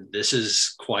 And this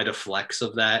is quite a flex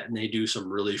of that, and they do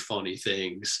some really funny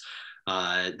things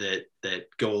that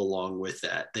go along with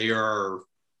that. They are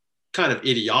kind of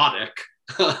idiotic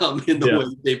in the way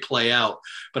they play out,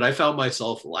 but I found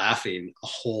myself laughing a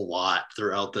whole lot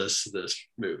throughout this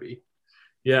movie.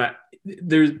 Yeah,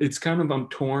 it's kind of, I'm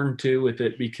torn too with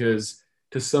it, because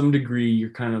to some degree you're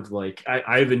kind of like,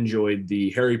 I've enjoyed the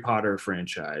Harry Potter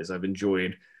franchise, I've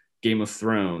enjoyed Game of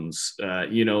Thrones,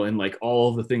 you know, and like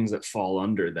all the things that fall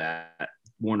under that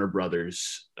Warner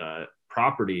Brothers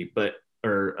property,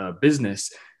 or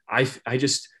business. I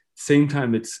just, same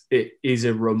time, it is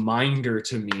a reminder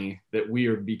to me that we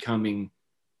are becoming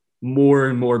more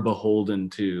and more beholden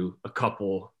to a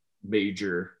couple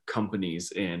major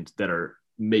companies, and that are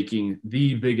making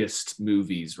the biggest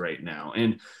movies right now.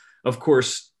 And of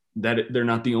course, that they're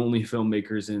not the only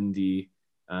filmmakers in the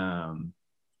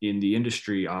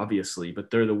industry, obviously,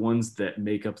 but they're the ones that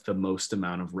make up the most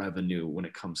amount of revenue when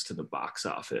it comes to the box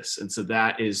office. And so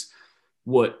that is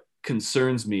what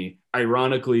concerns me.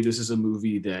 Ironically, this is a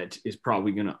movie that is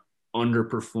probably going to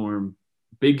underperform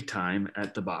big time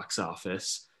at the box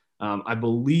office. I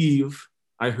believe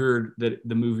I heard that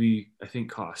the movie, I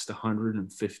think, cost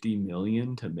 $150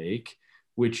 million to make,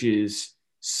 which is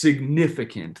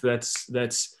significant.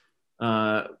 That's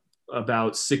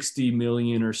about 60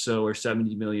 million or so, or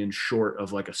 70 million short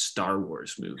of like a Star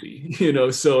Wars movie, you know?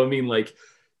 So, I mean, like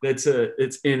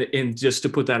and just to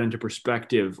put that into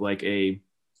perspective, like a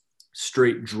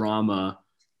straight drama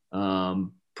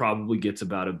probably gets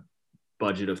about a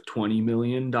budget of $20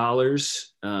 million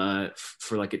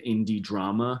for like an indie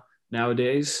drama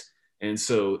nowadays. And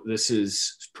so this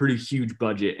is pretty huge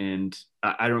budget. And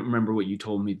I don't remember what you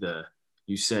told me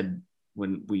you said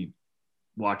when we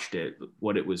watched it,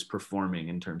 what it was performing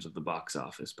in terms of the box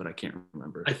office, but I can't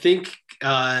remember. I think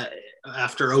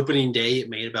after opening day, it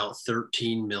made about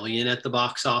 13 million at the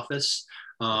box office,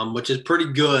 which is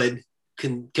pretty good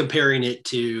comparing it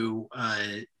to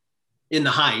In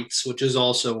the Heights, which is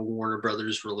also a Warner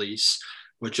Brothers release,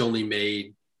 which only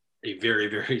made a very,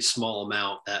 very small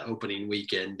amount that opening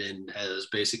weekend and has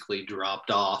basically dropped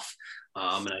off.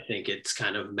 And I think it's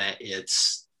kind of met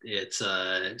its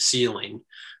ceiling.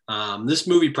 This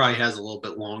movie probably has a little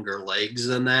bit longer legs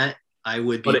than that. I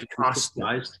would be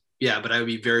surprised. Yeah, but I would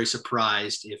be very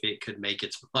surprised if it could make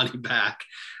its money back,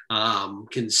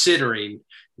 considering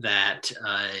that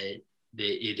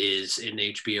it is an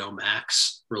HBO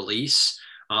Max release.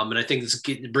 And I think this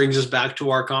brings us back to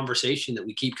our conversation that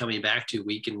we keep coming back to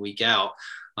week in, week out.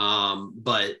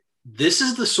 But this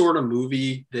is the sort of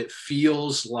movie that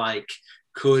feels like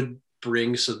could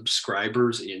bring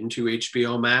subscribers into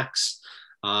HBO Max.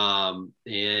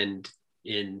 And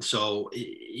so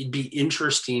it'd be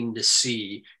interesting to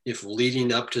see if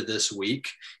leading up to this week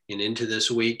and into this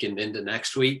week and into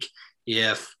next week,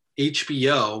 if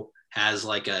HBO has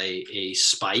like a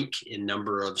spike in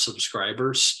number of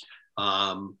subscribers,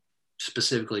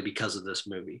 specifically because of this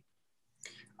movie.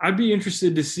 I'd be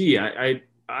interested to see. I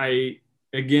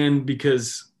again,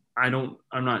 because I'm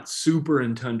not super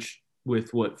in touch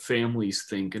with what families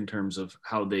think in terms of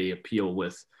how they appeal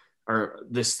with, or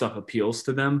this stuff appeals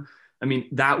to them. I mean,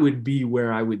 that would be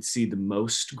where I would see the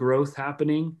most growth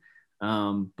happening.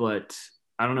 But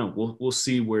I don't know. We'll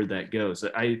see where that goes.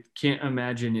 I can't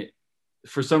imagine it.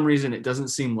 For some reason, it doesn't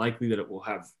seem likely that it will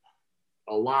have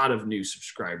a lot of new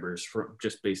subscribers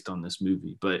just based on this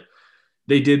movie, but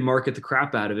they did market the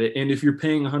crap out of it. And if you're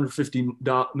paying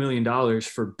 $150 million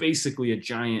for basically a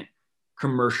giant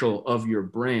commercial of your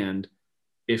brand,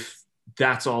 if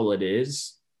that's all it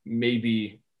is,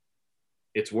 maybe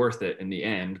it's worth it in the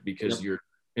end, because you're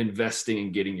investing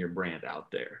in getting your brand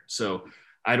out there. So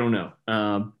I don't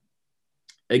know.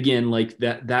 Again, like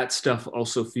that stuff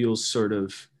also feels sort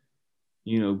of,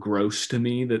 gross to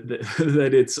me that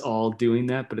it's all doing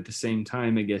that. But at the same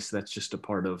time, I guess that's just a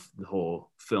part of the whole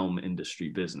film industry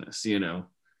business, Yep.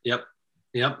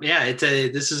 Yeah.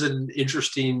 This is an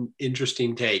interesting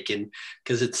take, and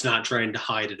because it's not trying to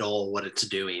hide at all what it's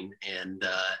doing. And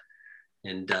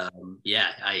in a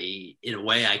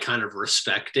way I kind of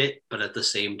respect it, but at the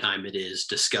same time, it is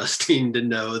disgusting to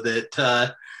know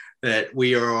that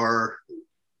we are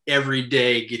every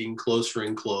day getting closer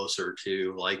and closer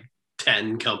to like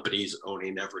 10 companies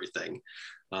owning everything.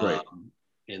 Right.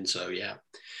 And so, yeah.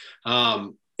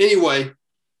 Anyway,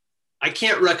 I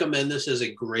can't recommend this as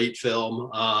a great film,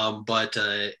 but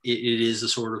it is the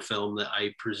sort of film that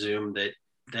I presume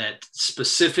that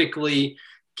specifically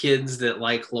kids that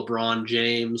like LeBron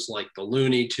James, like the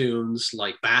Looney Tunes,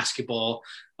 like basketball,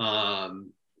 I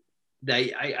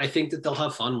think that they'll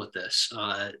have fun with this.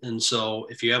 And so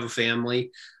if you have a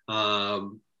family,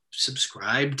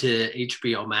 subscribe to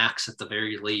HBO Max at the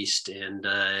very least, and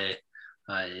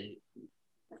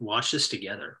watch this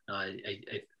together. I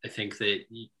think that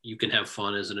you can have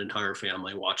fun as an entire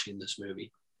family watching this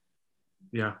movie.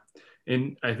 Yeah.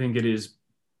 And I think it is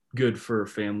good for a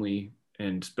family,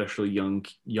 and especially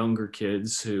younger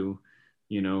kids who,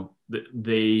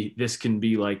 this can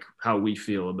be like how we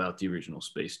feel about the original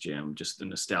Space Jam, just the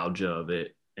nostalgia of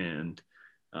it, and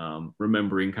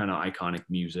remembering kind of iconic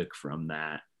music from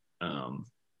that.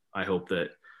 I hope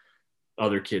that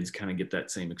other kids kind of get that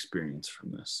same experience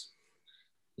from this.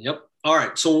 Yep. All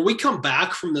right. So when we come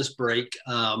back from this break,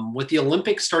 with the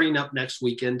Olympics starting up next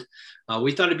weekend,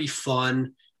 we thought it'd be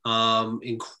fun,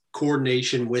 in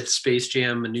coordination with Space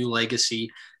Jam: A New Legacy,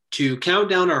 to count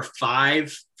down our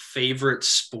 5 favorite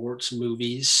sports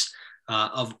movies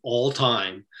of all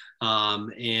time,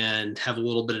 and have a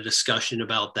little bit of discussion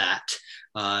about that,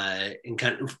 and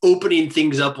kind of opening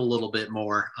things up a little bit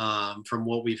more from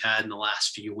what we've had in the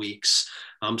last few weeks.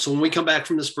 So when we come back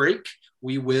from this break,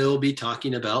 we will be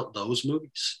talking about those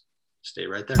movies. Stay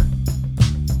right there.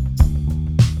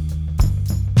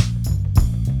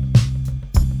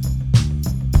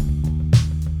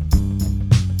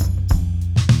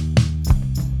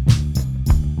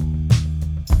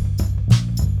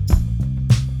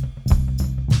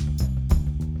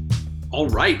 All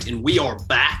right, and we are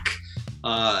back.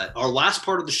 Our last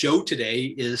part of the show today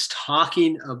is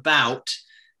talking about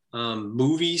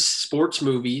movies, sports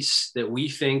movies that we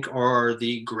think are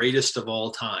the greatest of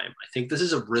all time. I think this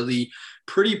is a really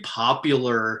pretty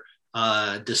popular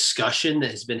discussion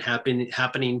that has been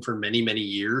happening for many, many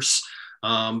years,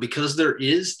 because there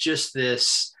is just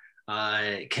this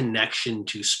connection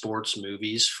to sports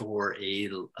movies for a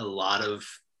lot of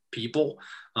people,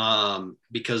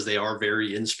 because they are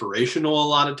very inspirational a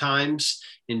lot of times,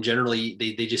 and generally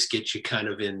they just get you kind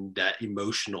of in that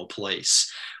emotional place.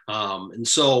 And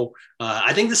so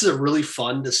I think this is a really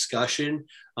fun discussion.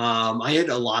 I had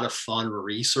a lot of fun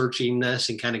researching this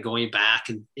and kind of going back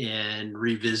and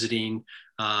revisiting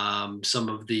some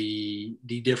of the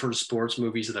different sports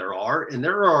movies that there are. And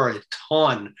there are a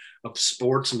ton of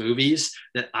sports movies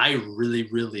that I really,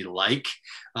 really like.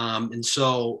 And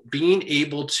so being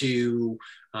able to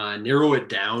narrow it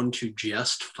down to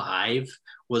just 5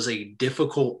 was a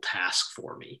difficult task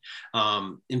for me.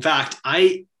 In fact,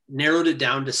 I narrowed it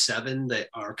down to 7 that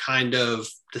are kind of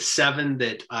the 7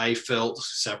 that I felt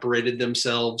separated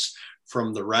themselves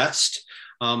from the rest.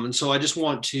 And so I just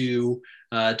want to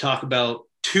talk about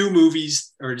 2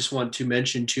 movies, or just want to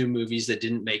mention 2 movies that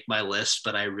didn't make my list,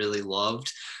 but I really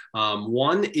loved.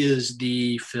 One is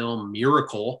the film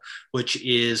Miracle, which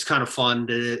is kind of fun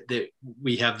that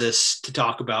we have this to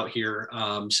talk about here,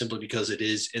 simply because it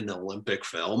is an Olympic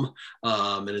film,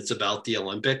 and it's about the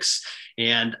Olympics.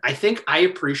 And I think I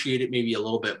appreciate it maybe a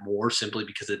little bit more simply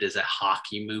because it is a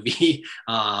hockey movie,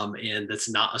 and that's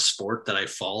not a sport that I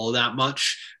follow that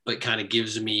much, but kind of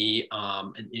gives me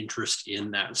an interest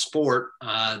in that sport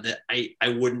that I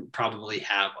wouldn't probably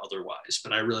have otherwise.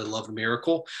 But I really love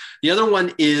Miracle. The other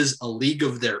one is A League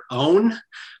of Their Own.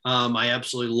 I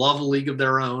absolutely love A League of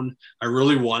Their Own. I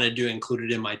really wanted to include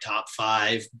it in my top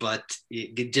 5, but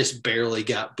it just barely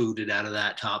got booted out of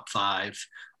that top 5.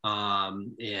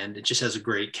 And it just has a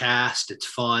great cast. It's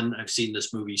fun. I've seen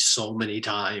this movie so many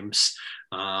times.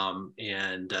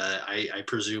 And I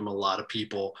presume a lot of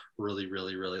people really,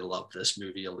 really, really love this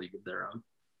movie, A League of Their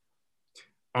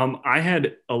Own. I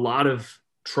had a lot of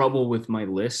trouble with my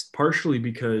list, partially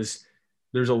because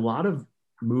there's a lot of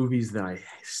movies that I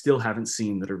still haven't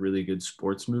seen that are really good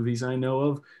sports movies I know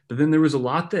of. But then there was a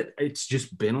lot that it's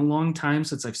just been a long time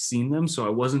since I've seen them. So I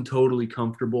wasn't totally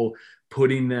comfortable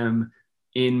putting them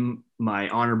in my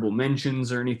honorable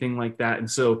mentions or anything like that. And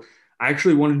so I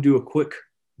actually want to do a quick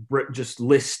just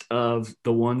list of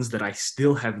the ones that I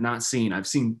still have not seen. I've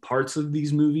seen parts of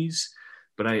these movies,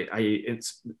 but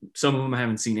it's some of them I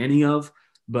haven't seen any of.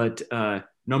 But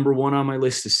number 1 on my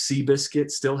list is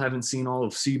Seabiscuit. Still haven't seen all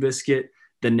of Seabiscuit.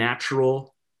 The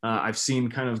Natural. I've seen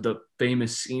kind of the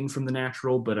famous scene from The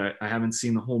Natural, but I haven't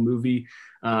seen the whole movie.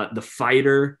 The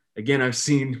Fighter. Again, I've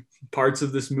seen parts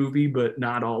of this movie, but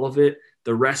not all of it.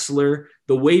 The Wrestler.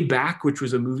 The Way Back, which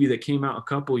was a movie that came out a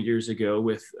couple years ago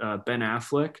with Ben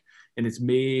Affleck, and it's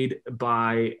made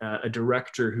by a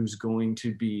director who's going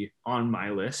to be on my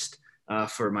list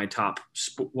for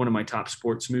one of my top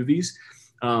sports movies.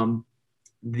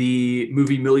 The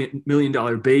movie Million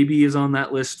Dollar Baby is on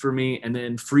that list for me. And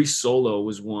then Free Solo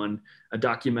was a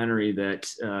documentary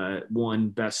that won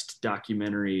Best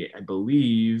Documentary, I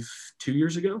believe, 2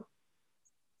 years ago.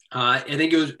 I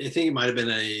think it might have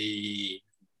been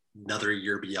another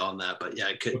year beyond that, but yeah,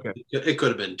 it could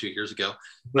have been 2 years ago.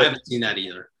 But I haven't seen that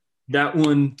either. That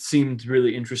one seemed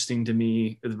really interesting to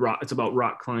me. It's about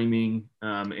rock climbing,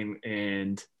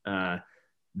 and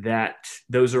that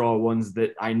those are all ones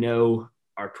that I know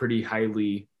are pretty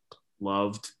highly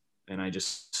loved, and I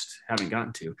just haven't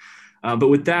gotten to. But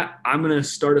with that, I'm going to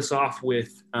start us off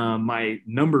with my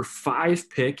number 5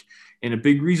 pick. And a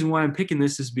big reason why I'm picking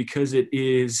this is because it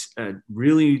is a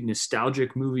really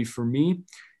nostalgic movie for me,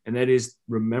 and that is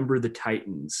Remember the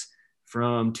Titans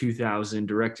from 2000,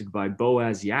 directed by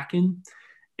Boaz Yakin.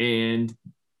 And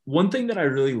one thing that I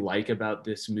really like about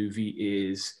this movie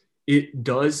is it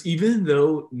does, even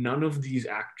though none of these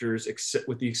actors, except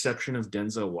with the exception of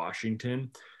Denzel Washington,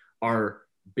 are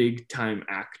big time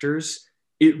actors,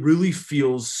 it really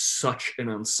feels such an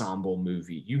ensemble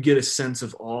movie. You get a sense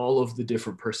of all of the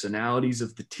different personalities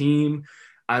of the team.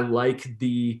 I like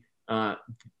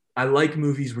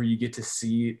movies where you get to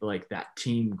see like that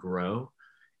team grow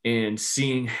and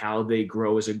seeing how they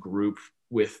grow as a group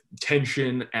with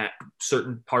tension at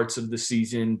certain parts of the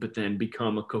season, but then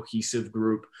become a cohesive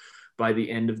group by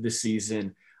the end of the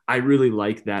season. I really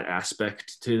like that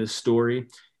aspect to the story.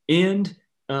 And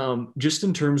just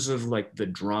in terms of like the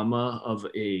drama of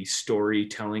a story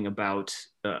telling about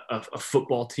a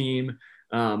football team,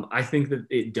 I think that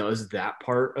it does that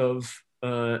part of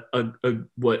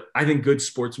what I think good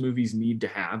sports movies need to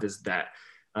have, is that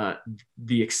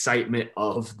the excitement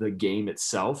of the game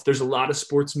itself. There's a lot of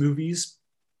sports movies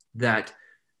that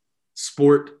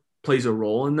sport plays a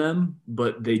role in them,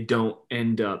 but they don't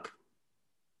end up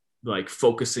like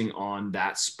focusing on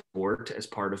that sport as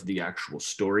part of the actual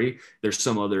story. There's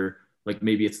some other, like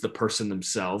maybe it's the person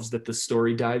themselves that the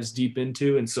story dives deep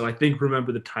into. And so I think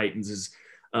Remember the Titans is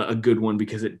a good one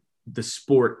because the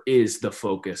sport is the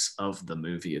focus of the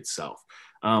movie itself.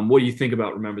 What do you think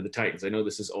about Remember the Titans? I know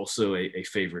this is also a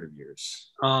favorite of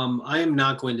yours. I am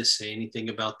not going to say anything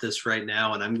about this right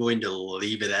now, and I'm going to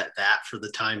leave it at that for the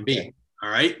time being. Okay.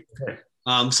 All right. Okay.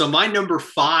 So my number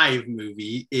 5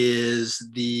 movie is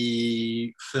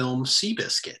the film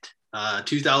Seabiscuit,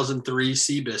 2003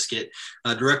 Seabiscuit,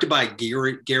 directed by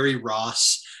Gary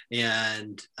Ross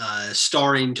and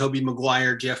starring Tobey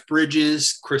Maguire, Jeff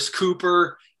Bridges, Chris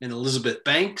Cooper, and Elizabeth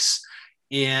Banks.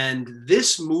 And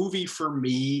this movie for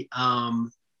me,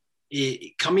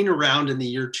 coming around in the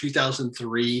year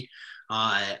 2003,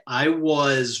 I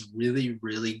was really,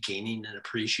 really gaining an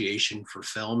appreciation for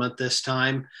film at this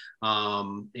time,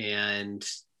 and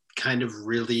kind of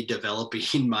really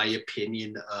developing my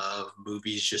opinion of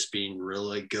movies just being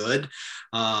really good.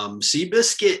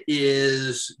 Seabiscuit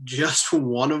is just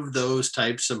one of those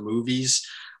types of movies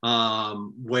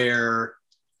where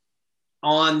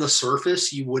on the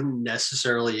surface, you wouldn't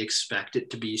necessarily expect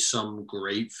it to be some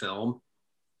great film.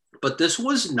 But this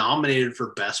was nominated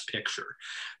for Best Picture.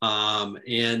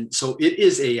 And so it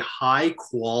is a high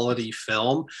quality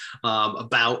film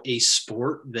about a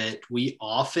sport that we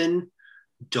often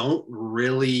don't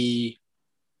really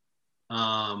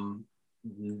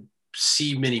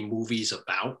see many movies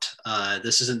about.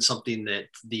 This isn't something that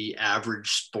the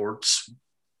average sports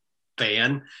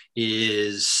fan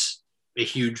is a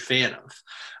huge fan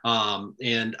of.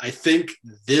 And I think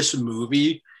this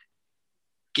movie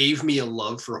gave me a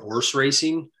love for horse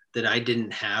racing that I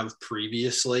didn't have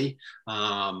previously.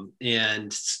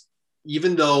 And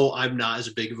even though I'm not as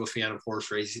big of a fan of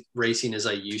horse racing as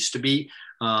I used to be,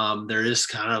 there is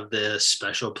kind of this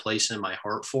special place in my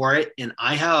heart for it. And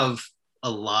I have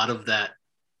a lot of that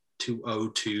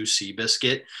 202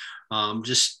 Seabiscuit.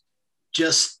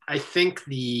 Just I think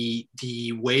the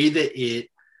way that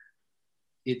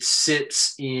it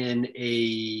sits in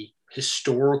a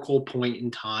historical point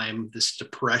in time, this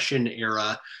Depression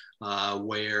era,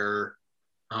 where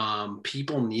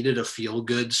people needed a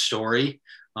feel-good story,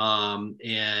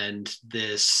 and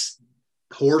this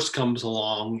horse comes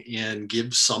along and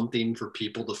gives something for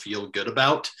people to feel good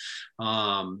about,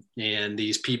 and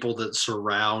these people that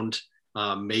surround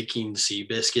making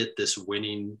Seabiscuit this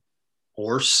winning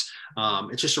horse.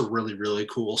 It's just a really, really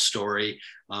cool story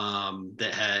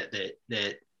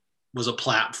that was a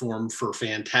platform for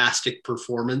fantastic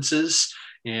performances.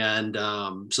 And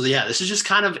so, yeah, this is just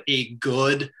kind of a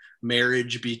good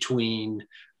marriage between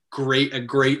a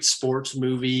great sports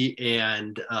movie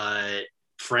and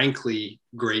frankly,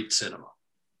 great cinema.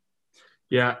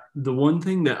 Yeah, the one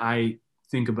thing that I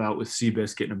think about with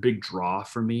Seabiscuit and a big draw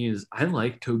for me is I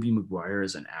like Tobey Maguire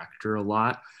as an actor a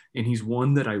lot, and he's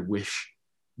one that I wish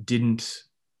didn't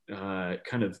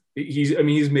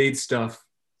he's made stuff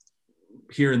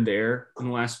here and there in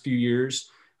the last few years,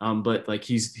 but like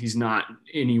he's not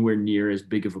anywhere near as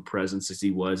big of a presence as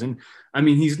he was. And I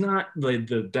mean, he's not like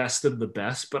the best of the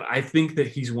best, but I think that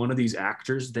he's one of these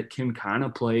actors that can kind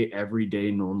of play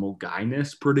everyday normal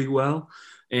guyness pretty well.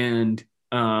 And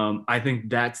I think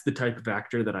that's the type of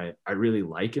actor that I really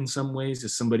like in some ways,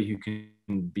 is somebody who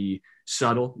can be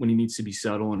subtle when he needs to be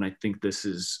subtle. And I think this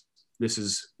is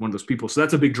one of those people. So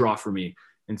that's a big draw for me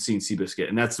in seeing Seabiscuit.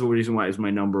 And that's the reason why it's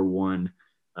my number one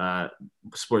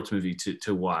sports movie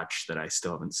to watch that I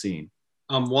still haven't seen.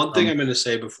 One thing I'm going to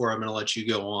say before I'm going to let you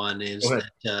go on is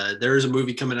that there is a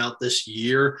movie coming out this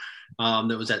year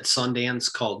that was at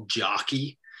Sundance called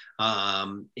Jockey.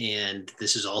 And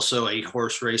this is also a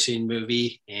horse racing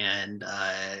movie, and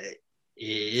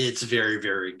it's very,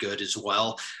 very good as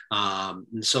well.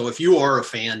 And so if you are a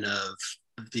fan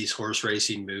of these horse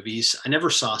racing movies. I never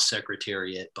saw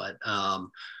Secretariat, but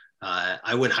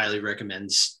I would highly recommend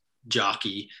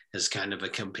Jockey as kind of a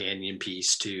companion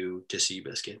piece to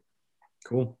Seabiscuit.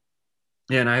 Cool.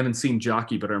 Yeah, and I haven't seen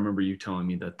Jockey, but I remember you telling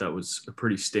me that was a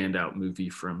pretty standout movie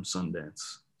from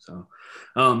Sundance. So,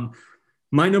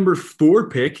 my number 4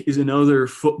 pick is another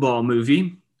football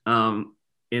movie, and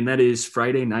that is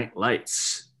Friday Night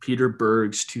Lights, Peter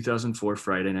Berg's 2004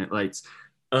 Friday Night Lights.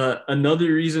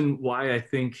 Another reason why I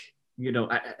think,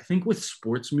 I think with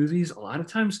sports movies, a lot of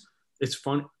times it's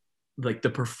fun. Like the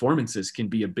performances can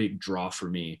be a big draw for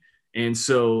me. And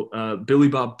so Billy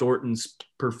Bob Thornton's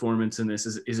performance in this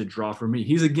is a draw for me.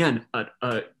 He's, again,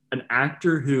 an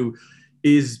actor who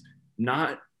is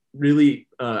not really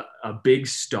a big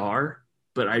star,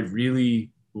 but I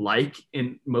really like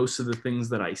in most of the things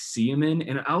that I see him in.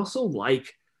 And I also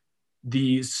like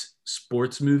these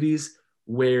sports movies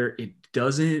where it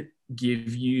doesn't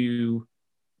give you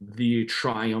the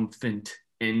triumphant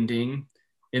ending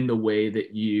in the way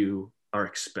that you are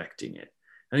expecting it.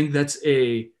 I think that's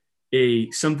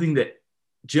something that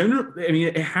generally, I mean,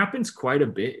 it happens quite a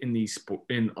bit in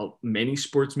many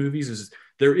sports movies.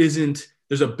 There's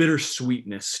a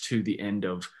bittersweetness to the end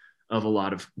of a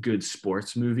lot of good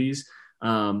sports movies.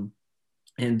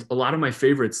 And a lot of my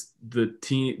favorites, the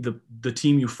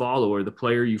team you follow or the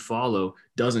player you follow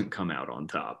doesn't come out on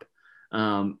top.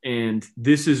 And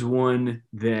this is one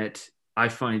that I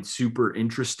find super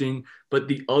interesting. But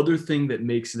the other thing that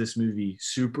makes this movie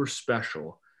super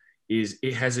special is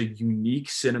it has a unique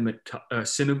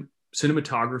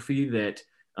cinematography that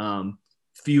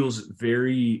feels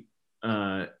very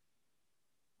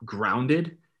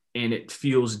grounded, and it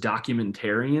feels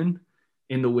documentarian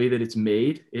in the way that it's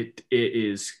made. It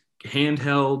is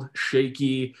handheld,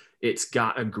 shaky. It's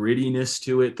got a grittiness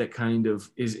to it that kind of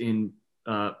is in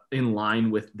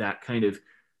line with that kind of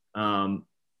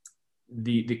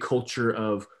the culture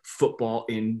of football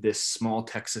in this small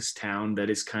Texas town that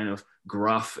is kind of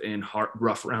gruff and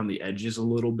rough around the edges a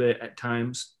little bit at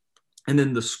times. And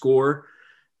then the score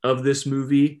of this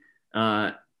movie,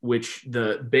 which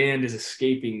the band is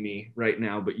escaping me right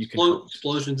now, but you can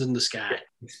Explosions in the Sky.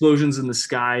 Explosions in the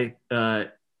Sky.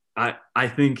 I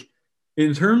think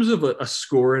in terms of a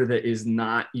score that is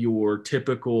not your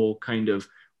typical kind of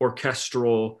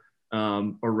orchestral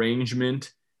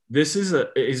arrangement, this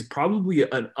is probably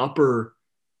an upper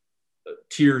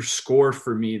tier score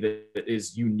for me that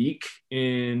is unique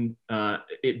in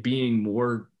it being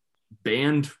more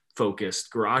band focused,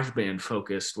 garage band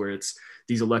focused, where it's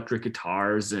these electric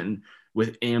guitars and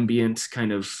with ambient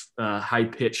kind of high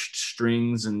pitched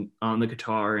strings and on the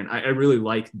guitar. And I really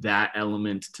like that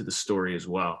element to the story as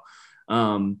well.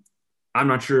 I'm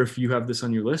not sure if you have this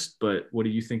on your list, but what do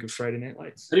you think of Friday Night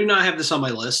Lights? I do not have this on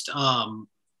my list.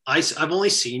 I've only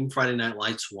seen Friday Night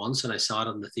Lights once, and I saw it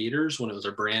in the theaters when it was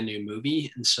a brand new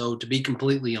movie. And so, to be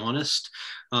completely honest,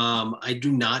 I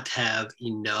do not have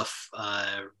enough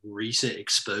recent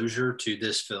exposure to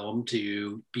this film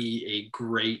to be a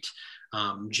great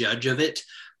judge of it.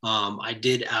 I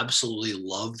did absolutely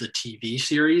love the TV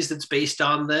series that's based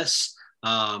on this.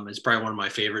 It's probably one of my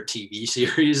favorite TV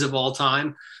series of all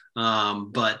time.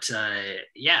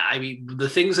 Yeah, I mean, the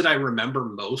things that I remember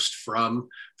most from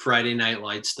Friday Night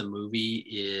Lights, the movie,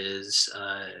 is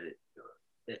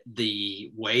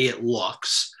the way it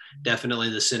looks. Definitely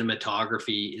the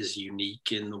cinematography is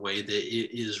unique in the way that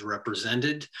it is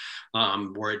represented,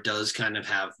 where it does kind of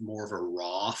have more of a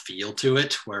raw feel to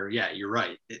it, where, yeah, you're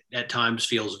right. It at times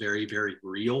feels very, very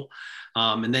real.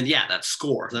 And then, yeah, that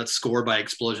score by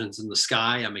Explosions in the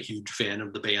Sky. I'm a huge fan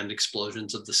of the band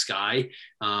Explosions of the Sky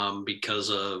because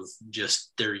of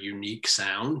just their unique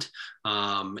sound.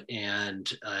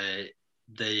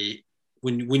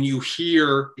 When you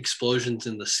hear Explosions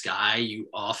in the Sky, you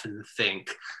often think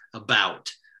about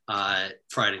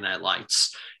Friday Night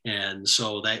Lights. And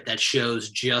so that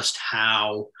shows just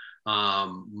how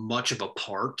much of a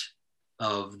part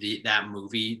of that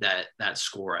movie that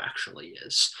score actually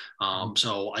is.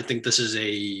 So I think this is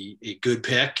a good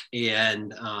pick.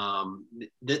 And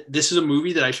this is a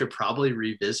movie that I should probably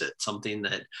revisit, something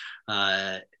that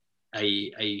I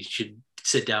should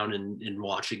sit down and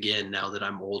watch again now that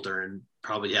I'm older and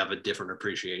probably have a different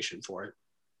appreciation for it.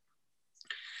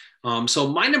 So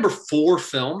my number 4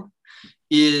 film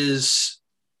is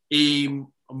a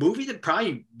movie that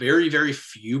probably very, very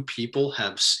few people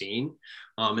have seen.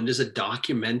 It is a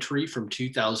documentary from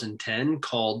 2010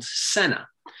 called Senna.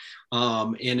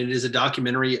 And it is a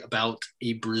documentary about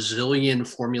a Brazilian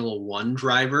Formula One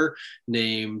driver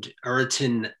named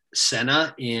Ayrton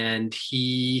Senna. And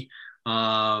he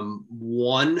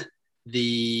won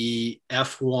the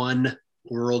F1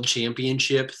 world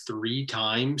championship 3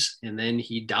 times, and then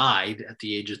he died at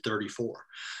the age of 34.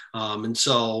 And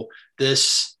so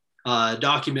this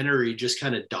documentary just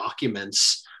kind of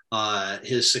documents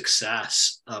his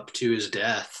success up to his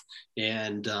death.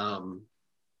 And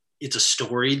it's a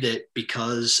story that,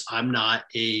 because I'm not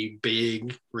a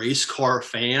big race car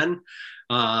fan,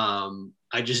 I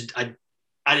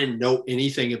didn't know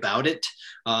anything about it.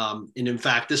 And in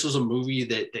fact, this was a movie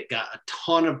that got a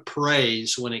ton of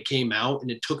praise when it came out, and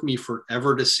it took me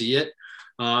forever to see it.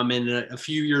 And a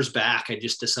few years back, I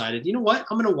just decided, you know what,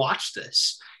 I'm going to watch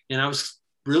this. And I was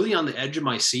really on the edge of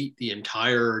my seat the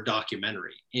entire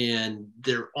documentary. And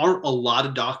there aren't a lot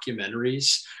of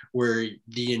documentaries where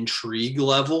the intrigue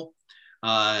level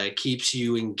keeps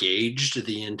you engaged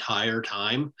the entire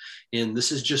time. And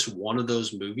this is just one of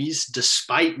those movies,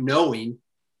 despite knowing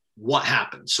what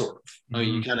happened, sort of.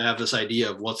 Mm-hmm. You kind of have this idea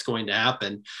of what's going to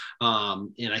happen.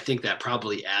 And I think that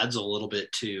probably adds a little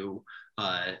bit to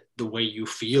the way you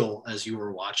feel as you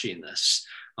were watching this.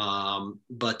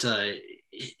 But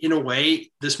in a way,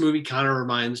 this movie kind of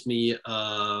reminds me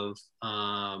of,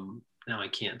 now I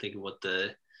can't think of what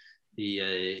the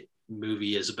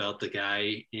movie is about, the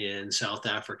guy in South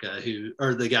Africa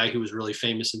the guy who was really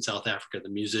famous in South Africa, the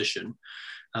musician.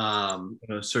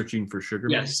 Searching for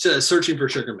Sugarman. Yes, Searching for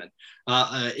Sugarman.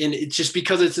 And it's just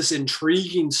because it's this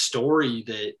intriguing story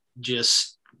that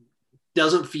just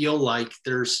doesn't feel like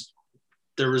there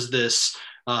was this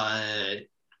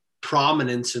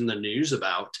prominence in the news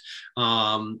about,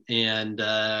 and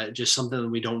just something that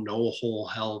we don't know a whole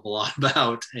hell of a lot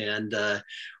about. And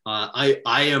I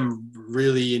am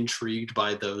really intrigued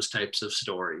by those types of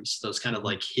stories, those kind of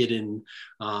like hidden,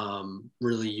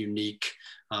 really unique,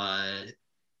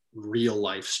 real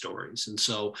life stories. And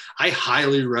so I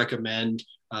highly recommend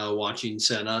watching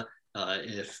Senna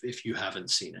if you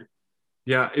haven't seen it.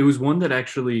 Yeah, it was one that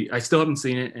actually, I still haven't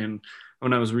seen it. And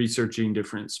when I was researching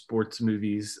different sports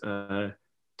movies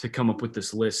to come up with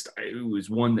this list, it was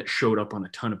one that showed up on a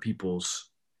ton of people's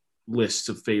lists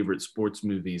of favorite sports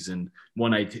movies, and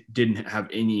one I didn't have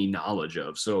any knowledge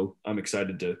of. So I'm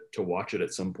excited to watch it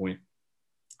at some point.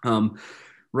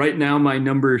 Right now, my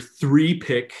number 3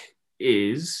 pick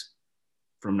is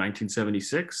from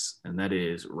 1976, and that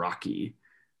is Rocky.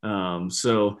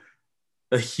 So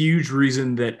a huge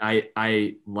reason that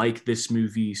I like this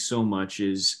movie so much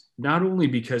is not only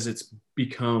because it's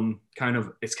become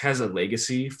it has a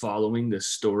legacy following this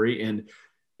story, and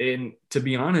to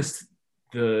be honest,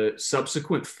 the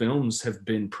subsequent films have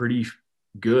been pretty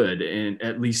good, and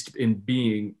at least in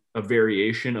being a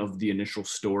variation of the initial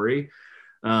story.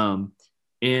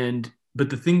 But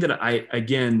the thing that I,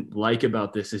 again, like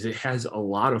about this is it has a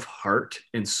lot of heart,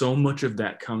 and so much of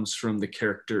that comes from the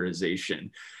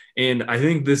characterization. And I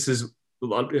think this is,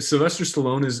 Sylvester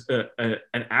Stallone is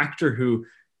an actor who,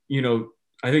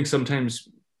 I think sometimes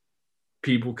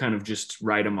people kind of just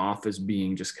write him off as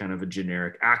being just kind of a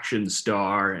generic action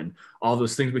star and all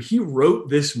those things. But he wrote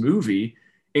this movie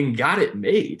and got it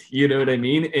made, you know what I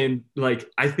mean? And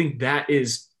I think that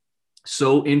is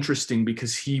so interesting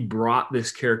because he brought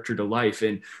this character to life,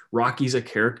 and Rocky's a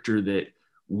character that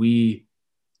we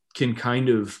can kind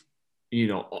of,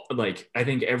 I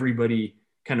think everybody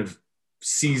kind of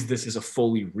sees this as a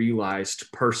fully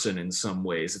realized person in some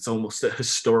ways. It's almost a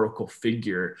historical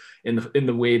figure in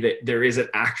the way that there is an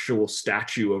actual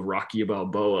statue of Rocky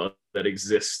Balboa that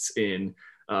exists in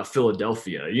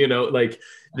Philadelphia.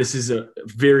 This is a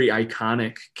very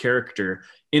iconic character.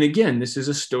 And again, this is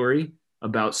a story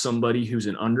about somebody who's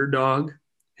an underdog,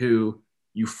 who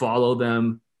you follow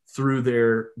them through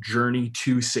their journey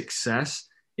to success.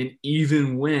 And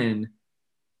even when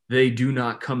they do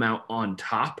not come out on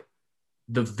top,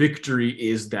 the victory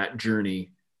is that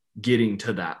journey getting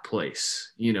to that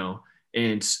place,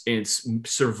 and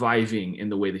surviving in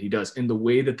the way that he does, in the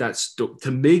way that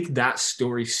to make that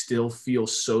story still feel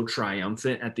so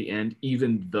triumphant at the end,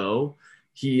 even though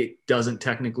he doesn't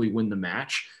technically win the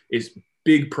match, is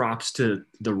big props to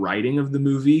the writing of the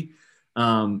movie.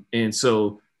 And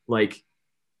so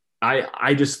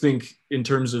I just think in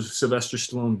terms of Sylvester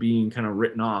Stallone being kind of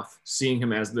written off, seeing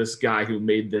him as this guy who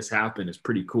made this happen is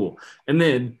pretty cool. And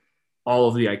then all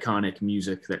of the iconic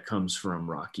music that comes from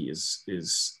Rocky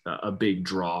is a big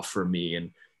draw for me,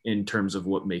 and in terms of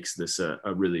what makes this a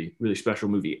really, really special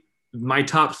movie. My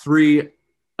top 3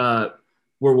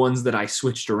 were ones that I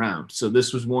switched around. So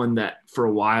this was one that for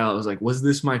a while I was like, was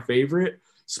this my favorite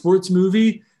sports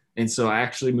movie? And so I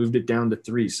actually moved it down to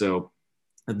 3. So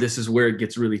this is where it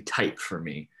gets really tight for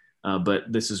me.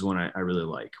 But this is one I really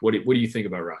like. What do you think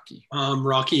about Rocky?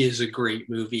 Rocky is a great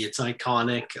movie. It's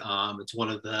iconic. It's one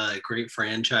of the great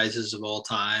franchises of all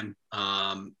time.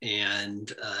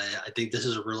 And I think this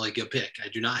is a really good pick. I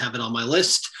do not have it on my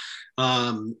list.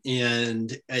 And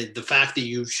the fact that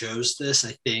you chose this,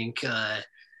 I think,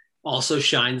 also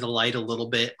shines a light a little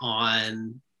bit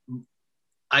on.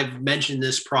 I've mentioned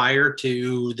this prior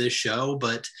to this show,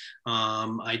 but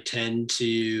I tend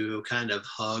to kind of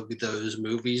hug those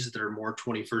movies that are more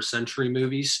 21st century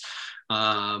movies.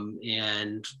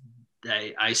 And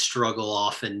I struggle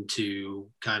often to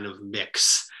kind of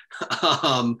mix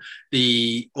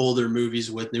the older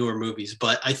movies with newer movies.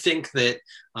 But I think that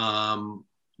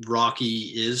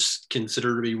Rocky is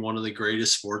considered to be one of the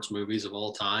greatest sports movies of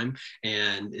all time,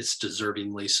 and it's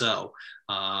deservingly so,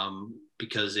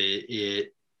 because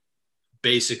it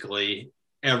basically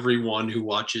everyone who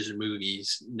watches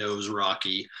movies knows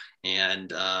Rocky,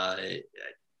 and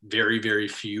very, very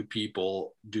few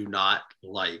people do not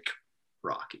like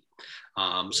Rocky.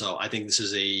 So I think this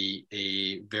is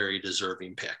a very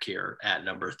deserving pick here at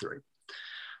number 3.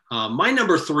 My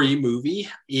number 3 movie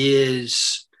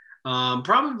is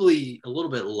probably a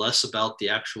little bit less about the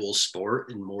actual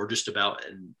sport and more just about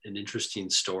an interesting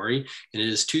story. And it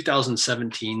is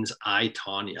 2017's I,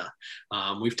 Tonya.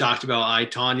 We've talked about I,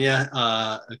 Tonya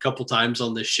a couple times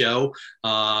on this show.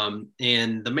 And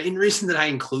the main reason that I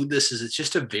include this is it's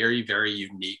just a very, very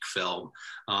unique film.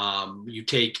 You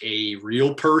take a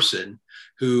real person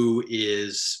who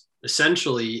is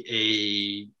essentially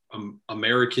a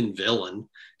American villain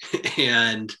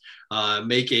and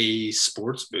make a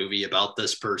sports movie about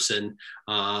this person,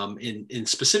 in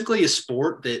specifically a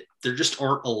sport that there just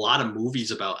aren't a lot of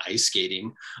movies about ice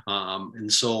skating.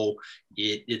 And so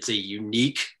it's a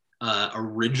unique,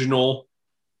 original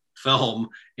film.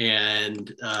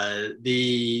 And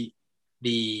the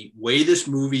way this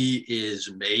movie is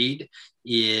made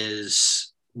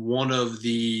is one of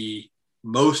the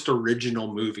most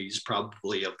original movies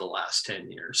probably of the last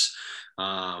 10 years.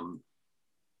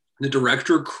 The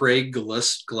director, Craig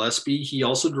Gillespie, he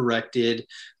also directed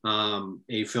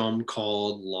a film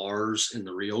called Lars and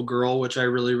the Real Girl, which I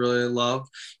really, really love.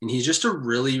 And he's just a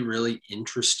really, really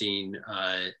interesting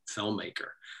filmmaker.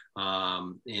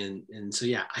 And so,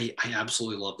 yeah, I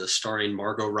absolutely love this, starring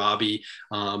Margot Robbie,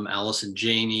 Allison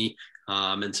Janney,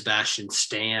 and Sebastian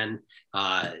Stan.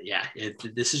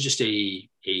 This is just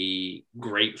a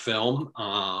great film.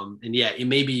 And yeah, it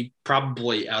may be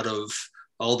probably out of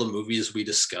all the movies we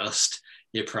discussed,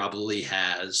 it probably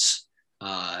has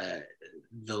the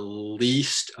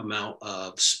least amount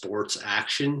of sports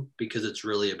action because it's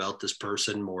really about this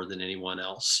person more than anyone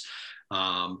else.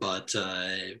 But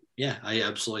I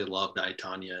absolutely loved I,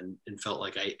 Tonya, and felt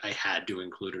like I had to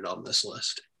include it on this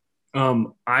list.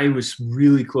 I was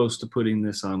really close to putting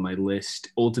this on my list.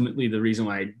 Ultimately, the reason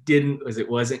why I didn't was it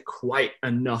wasn't quite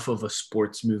enough of a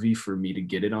sports movie for me to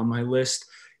get it on my list.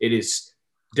 It is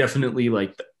definitely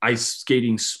like the ice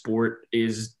skating sport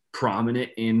is prominent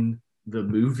in the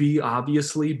movie,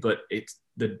 obviously, but it's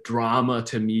the drama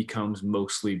to me comes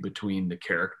mostly between the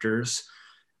characters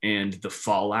and the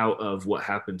fallout of what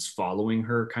happens following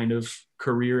her kind of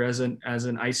career as an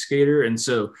ice skater. And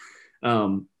so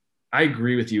I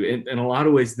agree with you. In a lot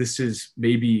of ways, this is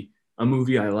maybe a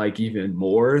movie I like even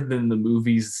more than the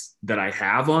movies that I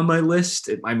have on my list.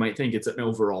 I might think it's an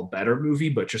overall better movie,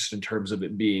 but just in terms of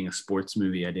it being a sports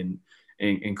movie, I didn't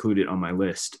include it on my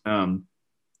list.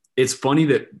 It's funny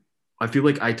that I feel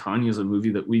like I, Tonya is a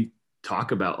movie that we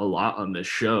talk about a lot on this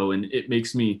show. And it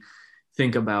makes me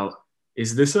think about,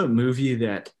 is this a movie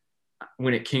that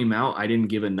when it came out, I didn't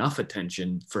give enough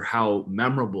attention for how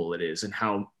memorable it is and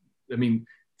how,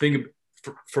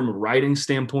 from a writing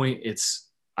standpoint, it's,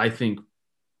 I think,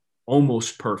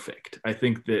 almost perfect. I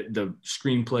think that the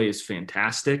screenplay is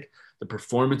fantastic. The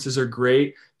performances are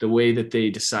great. The way that they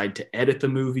decide to edit the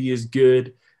movie is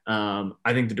good. I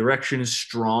think the direction is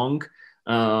strong.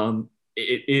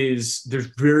 There's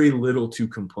very little to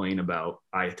complain about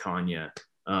I, Tonya.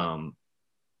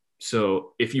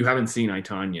 So if you haven't seen I,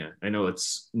 Tonya, I know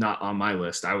it's not on my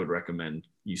list. I would recommend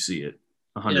you see it.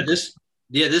 100%.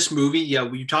 This movie,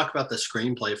 you talk about the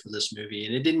screenplay for this movie,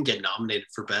 and it didn't get nominated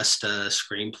for best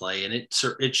screenplay, and it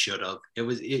should have.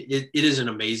 It is an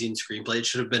amazing screenplay. It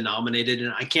should have been nominated,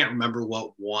 and I can't remember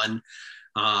what won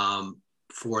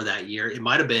for that year. It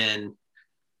might have been.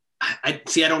 I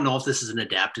don't know if this is an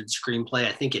adapted screenplay.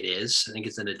 I think it is. I think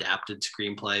it's an adapted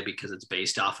screenplay because it's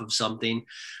based off of something,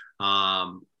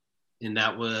 and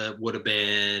that would have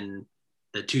been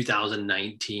the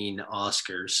 2019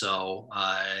 Oscars. So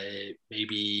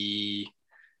maybe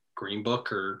Green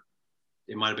Book, or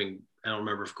it might have been, I don't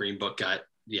remember if Green Book got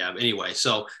yeah. Anyway,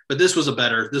 so but this was a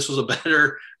better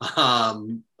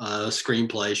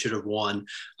screenplay. Should have won.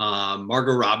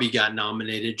 Margot Robbie got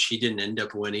nominated. She didn't end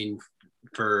up winning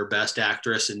for Best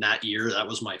Actress in that year. That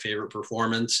was my favorite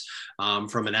performance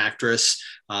from an actress.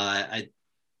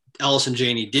 Allison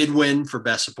Janney did win for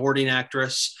Best Supporting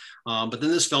Actress. But then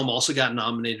this film also got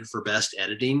nominated for Best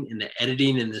Editing, and the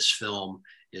editing in this film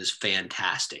is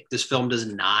fantastic. This film does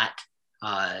not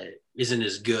isn't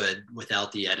as good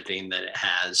without the editing that it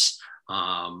has,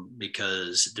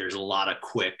 because there's a lot of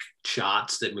quick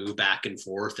shots that move back and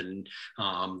forth, and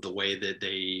the way that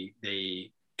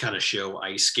they kind of show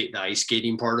the ice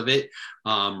skating part of it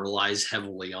relies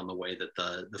heavily on the way that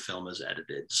the film is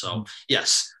edited. So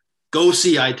yes, go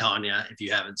see I, Tonya if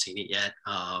you haven't seen it yet.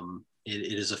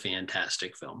 It is a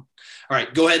fantastic film. All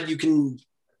right, go ahead. You can.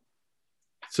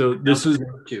 So this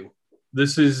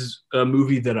is a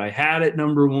movie that I had at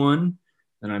number 1,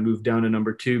 and I moved down to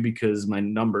number 2 because my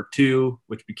number 2,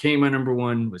 which became my number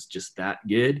 1, was just that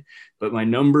good. But my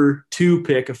number 2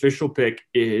 pick, official pick,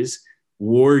 is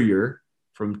Warrior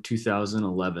from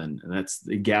 2011, and that's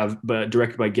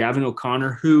directed by Gavin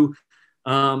O'Connor, who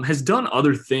has done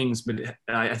other things, but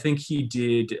I think he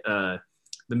did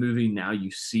the movie Now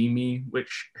You See Me,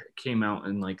 which came out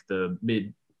in like the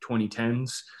mid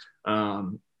 2010s.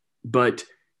 But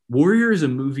Warrior is a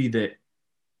movie that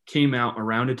came out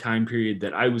around a time period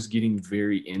that I was getting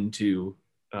very into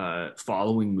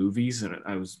following movies, and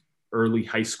I was early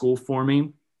high school for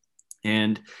me.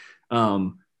 And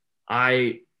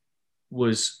I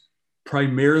was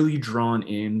primarily drawn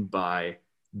in by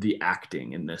the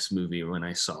acting in this movie when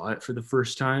I saw it for the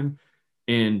first time.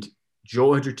 And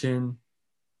Joel Edgerton,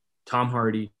 Tom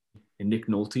Hardy, and Nick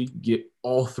Nolte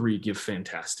all three give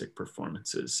fantastic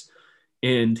performances.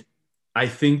 And I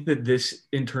think that this,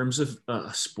 in terms of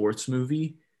a sports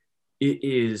movie, it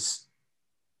is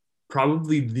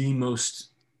probably the most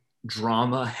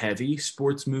drama-heavy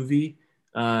sports movie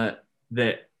that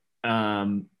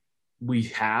we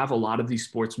have. A lot of these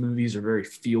sports movies are very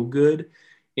feel-good,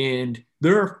 and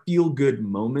there are feel-good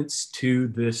moments to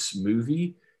this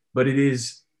movie, but it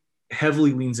is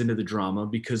heavily leans into the drama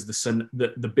because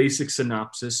the basic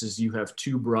synopsis is you have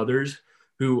two brothers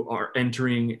who are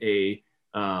entering a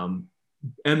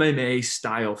MMA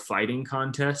style fighting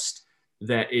contest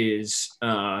that is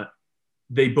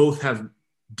they both have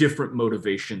different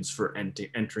motivations for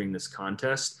entering this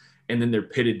contest, and then they're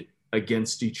pitted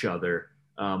against each other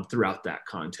throughout that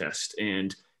contest,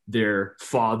 and their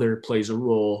father plays a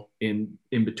role in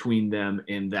between them,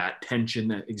 and that tension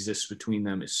that exists between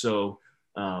them is so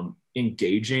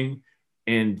engaging.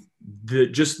 And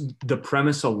the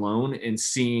premise alone and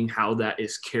seeing how that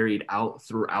is carried out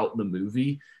throughout the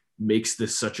movie makes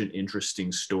this such an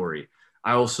interesting story.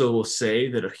 I also will say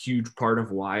that a huge part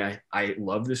of why I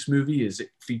love this movie is it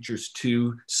features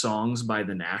two songs by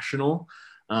The National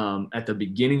at the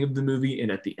beginning of the movie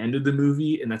and at the end of the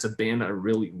movie. And that's a band I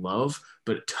really love,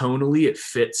 but tonally it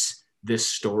fits this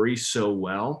story so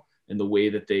well and the way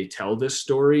that they tell this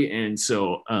story. And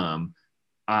so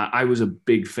I was a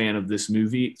big fan of this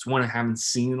movie. It's one I haven't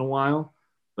seen in a while,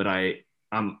 but I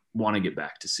want to get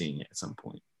back to seeing it at some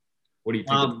point. What do you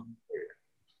think?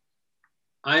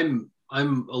 I'm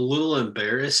a little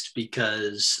embarrassed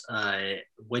because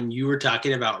when you were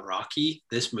talking about Rocky,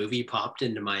 this movie popped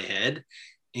into my head,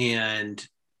 and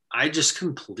I just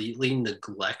completely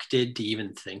neglected to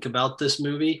even think about this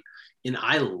movie. And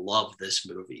I love this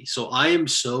movie. So I am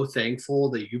so thankful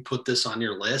that you put this on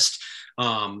your list.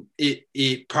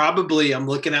 It probably, I'm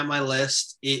looking at my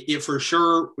list, it for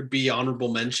sure would be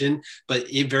honorable mention,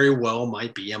 but it very well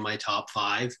might be in my top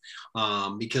 5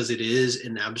 because it is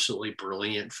an absolutely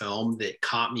brilliant film that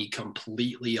caught me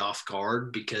completely off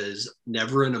guard, because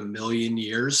never in a million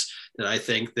years did I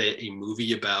think that a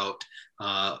movie about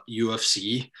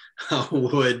UFC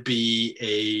would be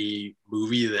a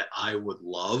movie that I would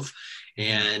love.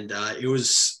 And it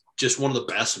was just one of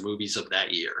the best movies of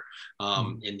that year.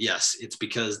 And yes, it's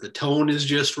because the tone is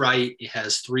just right. It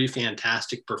has 3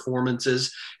 fantastic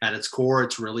performances. At its core,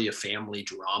 it's really a family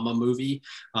drama movie,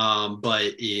 but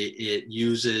it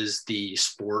uses the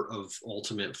sport of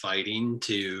ultimate fighting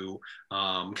to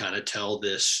kind of tell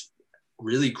this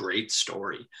really great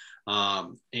story.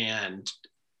 And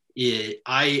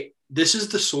this is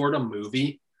the sort of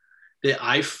movie that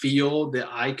I feel that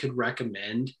I could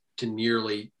recommend to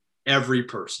nearly every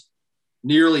person,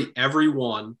 nearly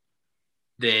everyone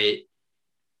that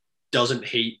doesn't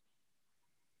hate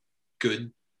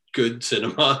good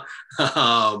cinema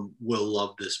will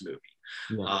love this movie.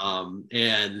 Yeah.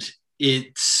 And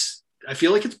it's I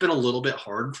feel like it's been a little bit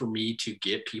hard for me to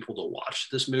get people to watch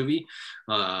this movie,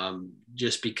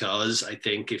 just because I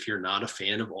think if you're not a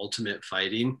fan of Ultimate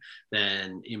Fighting,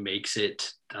 then it makes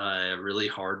it really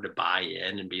hard to buy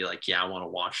in and be like, yeah, I want to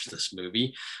watch this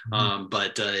movie.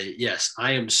 But yes,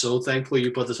 I am so thankful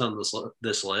you put this on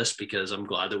this list, because I'm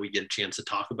glad that we get a chance to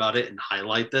talk about it and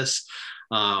highlight this.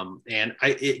 And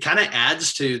it kind of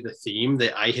adds to the theme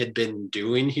that I had been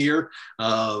doing here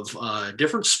of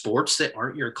different sports that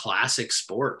aren't your classic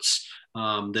sports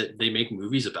that they make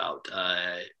movies about.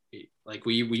 Like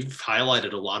we've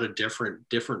highlighted a lot of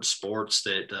different sports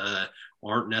that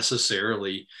aren't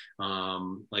necessarily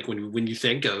like when you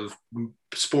think of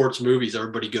sports movies,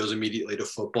 everybody goes immediately to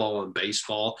football and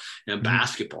baseball and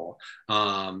basketball.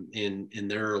 And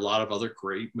there are a lot of other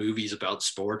great movies about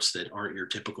sports that aren't your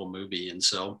typical movie. And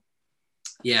so,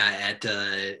 yeah,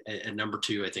 at number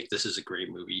 2, I think this is a great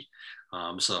movie.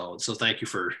 So thank you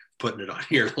for putting it on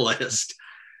your list.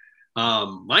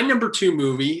 My number 2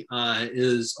 movie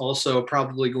is also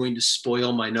probably going to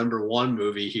spoil my number 1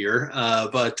 movie here.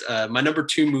 But my number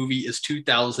 2 movie is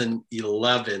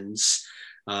 2011's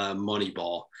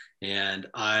Moneyball. And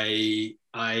I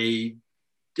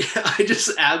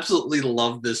just absolutely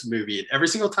love this movie. And every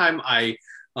single time I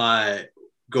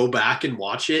go back and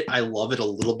watch it, I love it a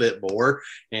little bit more.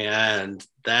 And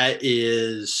that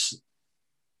is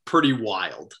pretty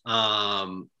wild.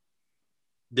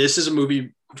 This is a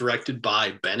movie directed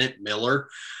by Bennett Miller.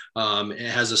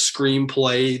 It has a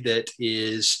screenplay that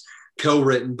is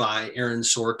co-written by Aaron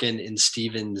Sorkin and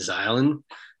Steven Zeilen,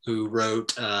 who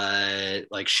wrote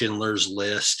like Schindler's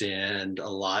List and a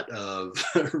lot of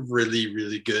really,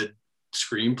 really good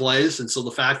screenplays. And so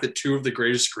the fact that 2 of the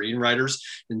greatest screenwriters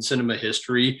in cinema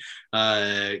history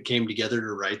came together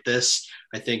to write this,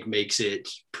 I think makes it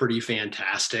pretty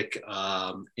fantastic.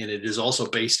 And it is also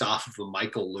based off of a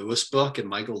Michael Lewis book, and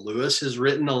Michael Lewis has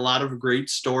written a lot of great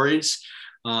stories.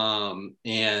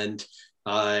 And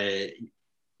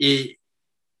it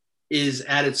is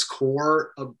at its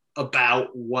core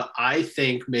about what I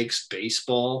think makes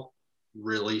baseball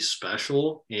really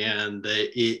special, and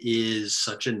that it is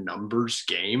such a numbers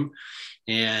game,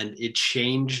 and it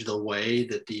changed the way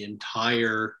that the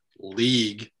entire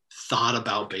league thought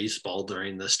about baseball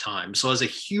during this time. So as a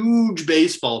huge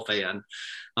baseball fan,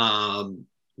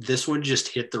 this one just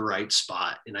hit the right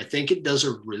spot, and I think it does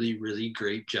a really, really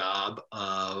great job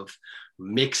of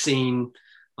mixing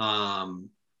the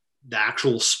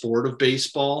actual sport of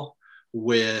baseball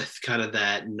with kind of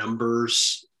that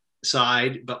numbers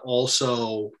side, but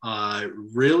also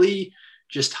really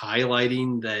just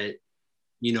highlighting that,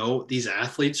 you know, these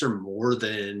athletes are more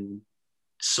than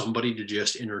somebody to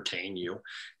just entertain you,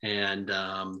 and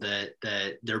that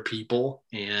they're people,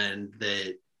 and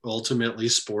that ultimately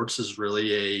sports is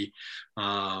really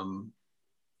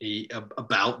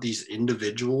about these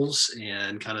individuals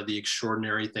and kind of the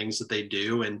extraordinary things that they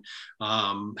do, and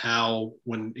how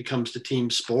when it comes to team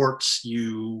sports,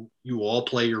 you all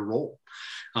play your role.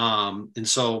 And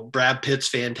so Brad Pitt's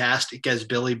fantastic as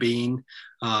Billy Bean.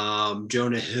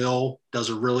 Jonah Hill does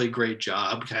a really great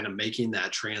job kind of making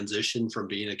that transition from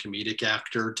being a comedic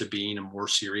actor to being a more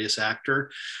serious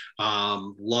actor.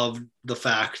 Love the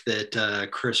fact that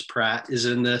Chris Pratt is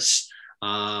in this,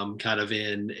 kind of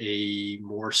in a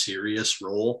more serious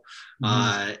role.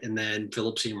 And then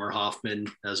Philip Seymour Hoffman,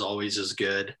 as always, is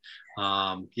good.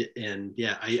 And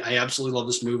yeah, I absolutely love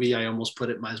this movie. I almost put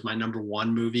it as my number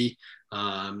 1 movie.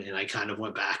 And I kind of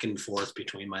went back and forth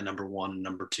between my number 1 and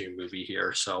number 2 movie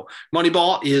here. So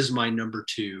Moneyball is my number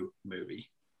 2 movie.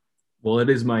 Well, it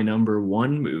is my number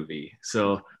 1 movie.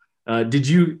 So did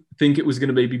you think it was going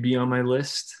to maybe be on my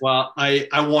list? Well, I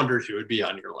wondered who would be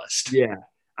on your list. Yeah,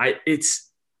 it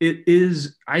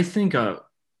is, I think,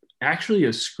 actually a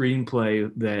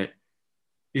screenplay that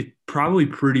it's probably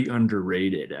pretty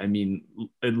underrated. I mean,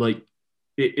 it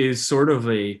is sort of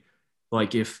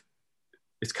if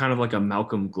it's kind of like a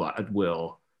Malcolm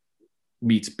Gladwell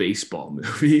meets baseball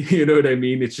movie. You know what I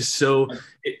mean? It's just so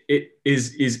it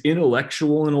is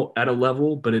intellectual at a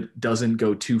level, but it doesn't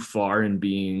go too far in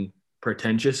being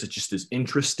pretentious. It just is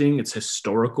interesting. It's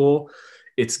historical.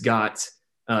 It's got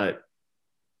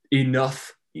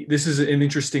enough. This is an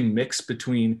interesting mix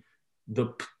between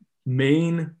the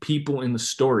main people in the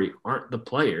story aren't the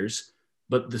players,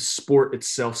 but the sport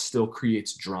itself still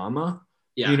creates drama.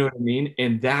 Yeah. You know what I mean?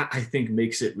 And that, I think,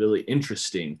 makes it really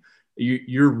interesting.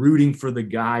 You're rooting for the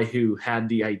guy who had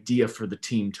the idea for the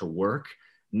team to work,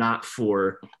 not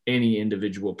for any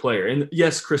individual player. And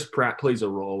yes, Chris Pratt plays a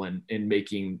role in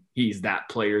making he's that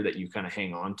player that you kind of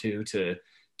hang on to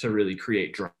really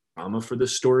create drama for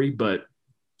this story. But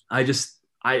I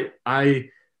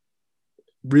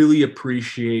really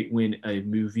appreciate when a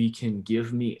movie can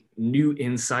give me new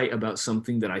insight about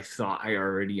something that I thought I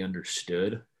already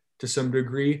understood to some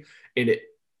degree. And it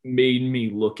made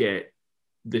me look at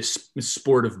this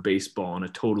sport of baseball in a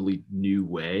totally new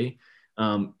way.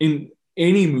 In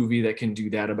any movie that can do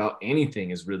that about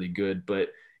anything is really good. But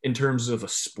in terms of a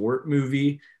sport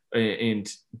movie and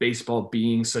baseball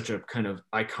being such a kind of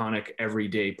iconic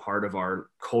everyday part of our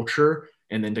culture,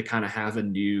 and then to kind of have a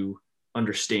new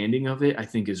understanding of it, I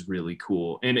think is really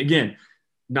cool. And again,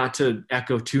 not to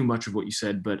echo too much of what you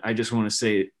said, but I just want to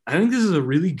say, I think this is a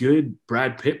really good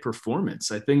Brad Pitt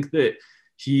performance. I think that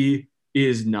he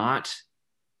is not,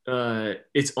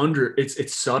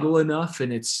 it's subtle enough,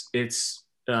 and it's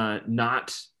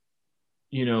not,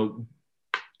 you know,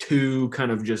 too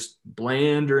kind of just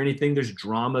bland or anything. There's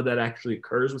drama that actually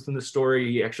occurs within the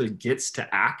story. He actually gets to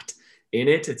act in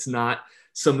it. It's not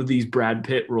some of these Brad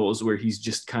Pitt roles where he's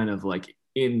just kind of like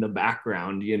in the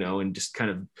background, you know, and just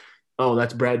kind of, oh,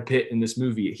 that's Brad Pitt in this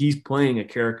movie. He's playing a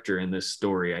character in this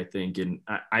story, I think. And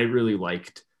I really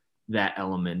liked that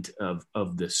element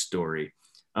of this story.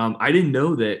 I didn't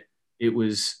know that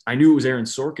I knew it was Aaron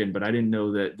Sorkin, but I didn't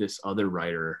know that this other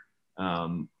writer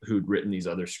who'd written these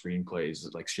other screenplays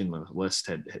like Schindler's List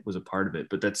was a part of it.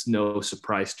 But that's no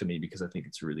surprise to me because I think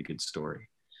it's a really good story.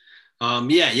 Going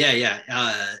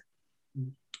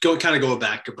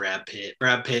back to Brad Pitt.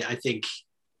 I think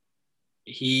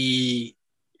he's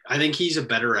a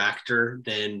better actor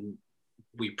than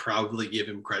we probably give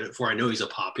him credit for. I know he's a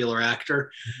popular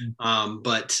actor,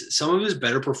 but some of his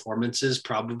better performances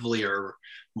probably are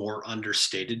more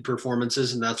understated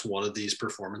performances, and that's one of these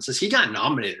performances. He got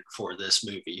nominated for this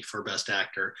movie for Best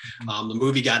Actor. The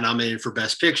movie got nominated for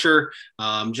Best Picture.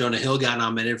 Jonah Hill got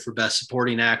nominated for Best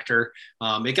Supporting Actor.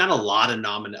 It got a lot of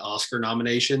Oscar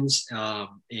nominations,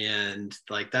 and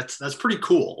like that's pretty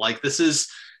cool. Like this is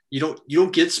you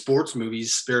don't get sports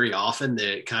movies very often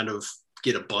that kind of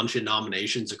get a bunch of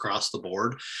nominations across the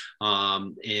board.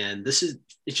 And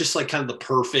it's just like kind of the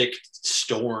perfect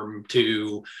storm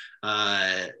to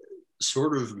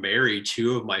sort of marry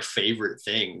two of my favorite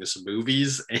things,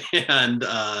 movies and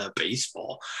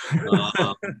baseball.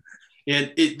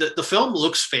 And the film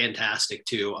looks fantastic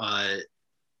too.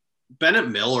 Bennett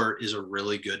Miller is a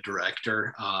really good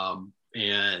director,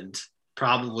 and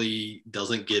probably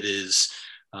doesn't get as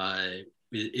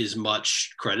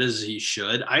much credit as he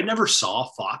should. I never saw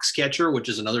Foxcatcher, which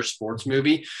is another sports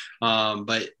movie,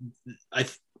 but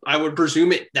I would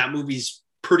presume that movie's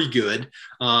pretty good.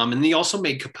 And he also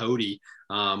made Capote,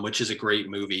 which is a great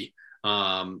movie.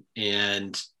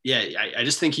 And yeah, I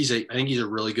just think he's a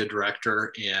really good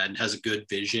director and has a good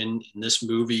vision. In this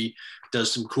movie, does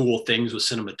some cool things with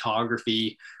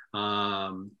cinematography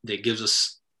that gives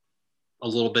us a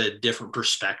little bit of different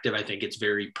perspective. I think it's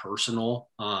very personal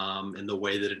in the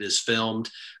way that it is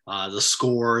filmed. The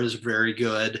score is very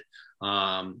good.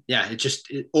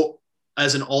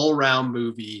 As an all-around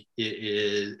movie,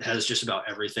 it has just about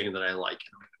everything that I like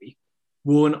in a movie.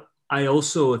 Well, and I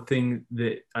also, a thing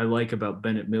that I like about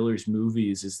Bennett Miller's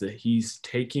movies is that he's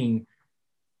taking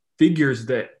figures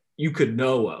that you could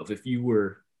know of. If you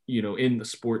were, you know, in the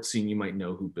sports scene, you might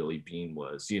know who Billy Beane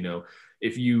was. You know,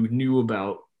 if you knew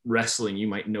about wrestling, you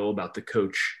might know about the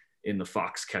coach in the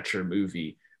Foxcatcher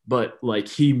movie. But like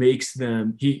he makes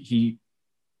them, he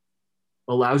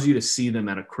allows you to see them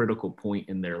at a critical point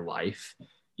in their life,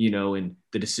 you know, and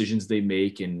the decisions they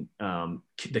make, and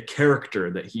the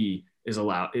character that he is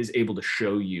able to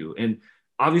show you. And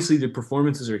obviously the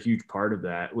performances are a huge part of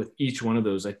that. With each one of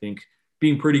those, I think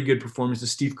being pretty good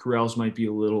performances. Steve Carell's might be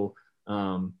a little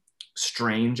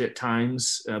strange at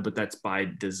times, but that's by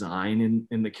design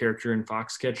in the character in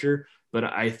Foxcatcher. But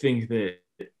I think that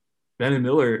Bennett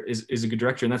Miller is a good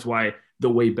director, and that's why The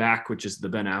Way Back, which is the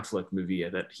Ben Affleck movie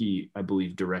that I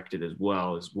believe directed as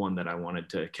well, is one that I wanted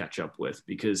to catch up with,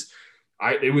 because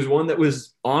it was one that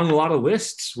was on a lot of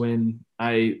lists when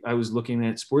I was looking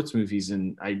at sports movies,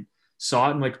 and I saw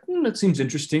it and like, that seems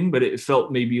interesting, but it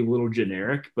felt maybe a little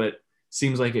generic, but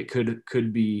seems like it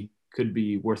could be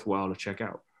worthwhile to check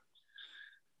out.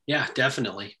 Yeah,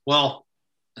 definitely. Well,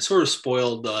 I sort of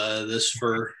spoiled this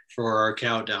for our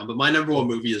countdown, but my number one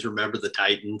movie is Remember the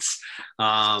Titans.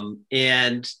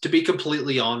 And to be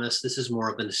completely honest, this is more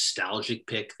of a nostalgic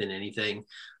pick than anything.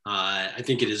 I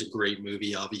think it is a great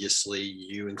movie. Obviously,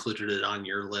 you included it on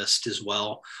your list as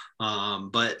well.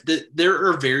 But there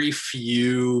are very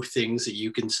few things that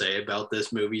you can say about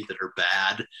this movie that are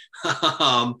bad.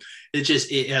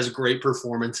 It has great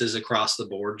performances across the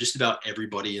board. Just about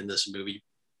everybody in this movie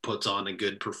puts on a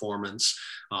good performance.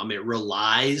 It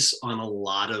relies on a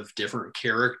lot of different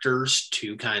characters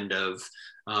to kind of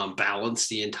balance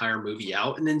the entire movie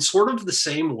out. And in sort of the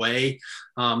same way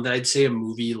that I'd say a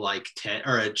movie like Ted,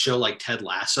 or a show like Ted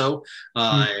Lasso,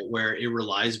 where it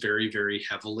relies very, very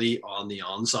heavily on the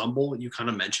ensemble. You kind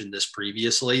of mentioned this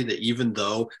previously, that even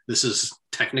though this is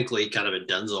technically kind of a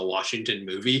Denzel Washington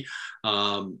movie,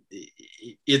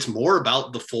 it's more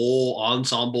about the full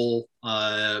ensemble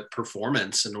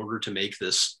performance in order to make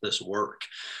this work.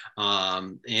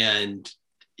 And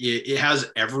it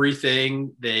has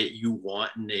everything that you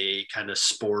want in a kind of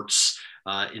sports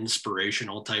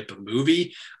inspirational type of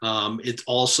movie. It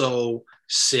also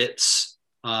sits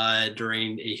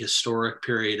during a historic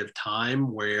period of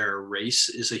time where race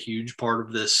is a huge part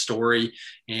of this story.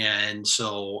 And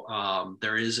so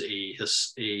there is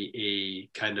a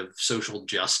kind of social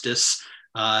justice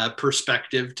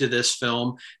perspective to this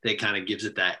film that kind of gives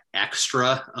it that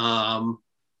extra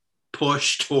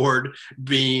push toward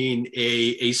being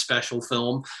a special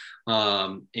film.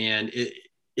 And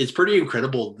it's pretty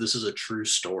incredible. This is a true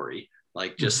story.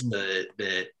 Like just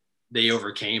that they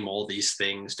overcame all these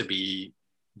things to be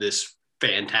this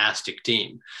fantastic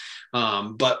team.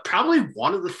 But probably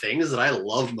one of the things that I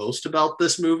love most about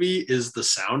this movie is the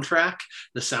soundtrack.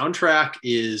 The soundtrack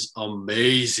is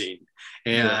amazing.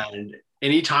 And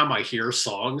anytime I hear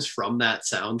songs from that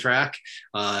soundtrack,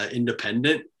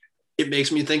 independent, it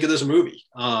makes me think of this movie.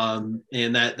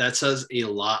 And that says a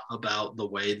lot about the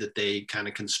way that they kind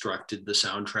of constructed the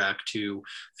soundtrack to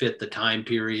fit the time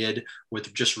period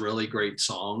with just really great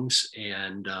songs.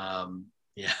 And I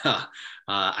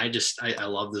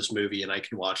love this movie, and I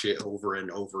can watch it over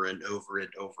and over and over and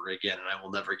over again, and I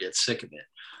will never get sick of it.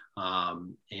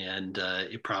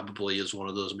 It probably is one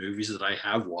of those movies that I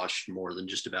have watched more than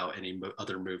just about any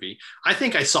other movie. I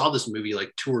think I saw this movie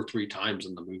like 2 or 3 times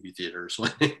in the movie theaters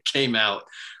when it came out.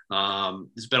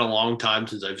 It's been a long time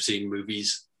since I've seen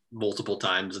movies multiple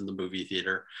times in the movie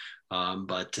theater.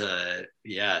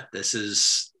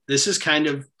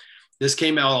 This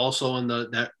came out also in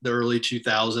the early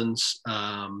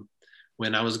 2000s.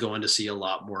 When I was going to see a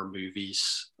lot more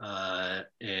movies,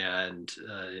 and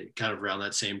kind of around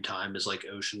that same time as like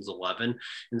Ocean's 11.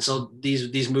 And so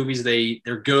these movies,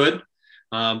 they're good,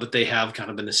 but they have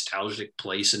kind of a nostalgic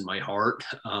place in my heart.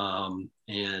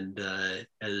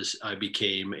 As I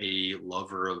became a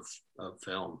lover of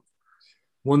film.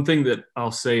 One thing that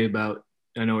I'll say about,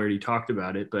 I know I already talked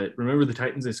about it, but Remember the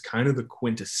Titans is kind of the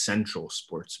quintessential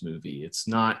sports movie. It's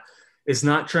not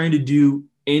trying to do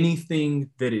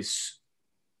anything that is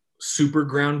super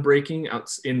groundbreaking out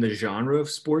in the genre of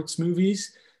sports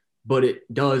movies, but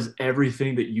it does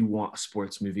everything that you want a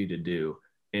sports movie to do,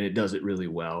 and it does it really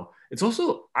well. It's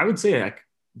also, I would say, like,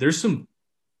 there's some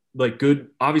like good,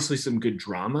 obviously some good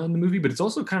drama in the movie, but it's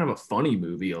also kind of a funny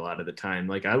movie a lot of the time.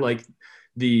 Like, I like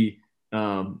the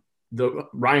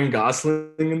Ryan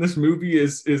Gosling in this movie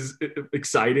is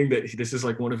exciting that this is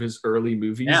like one of his early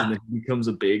movies, and then he becomes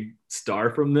a big star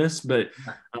from this. But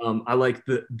I like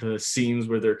the scenes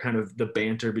where they're kind of the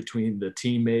banter between the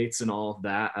teammates and all of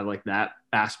that. I like that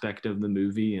aspect of the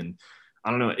movie. And I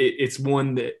don't know, it's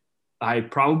one that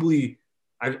I've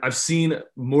seen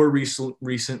more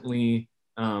recently,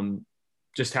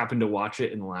 just happened to watch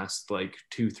it in the last like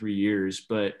 2-3 years,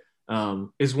 but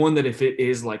is one that if it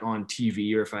is like on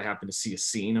TV, or if I happen to see a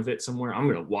scene of it somewhere, I'm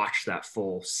going to watch that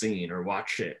full scene or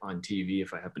watch it on TV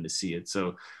if I happen to see it.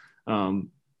 So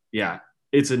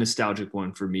it's a nostalgic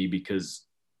one for me because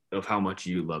of how much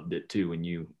you loved it too when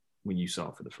you saw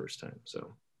it for the first time.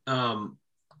 So I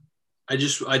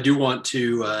do want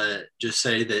to just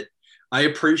say that I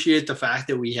appreciate the fact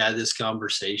that we had this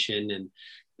conversation, and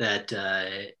that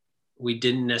we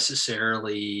didn't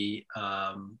necessarily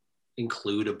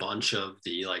include a bunch of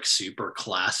the like super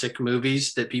classic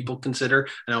movies that people consider.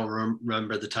 I don't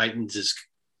Remember the Titans is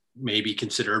maybe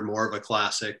considered more of a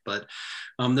classic, but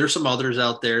there's some others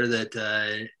out there that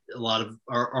a lot of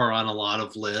are on a lot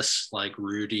of lists, like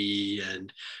Rudy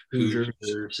and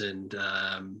Hoosiers and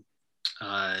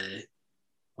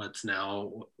what's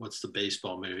the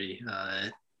baseball movie?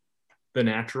 The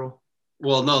Natural.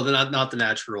 Well, no, they're not The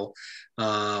Natural.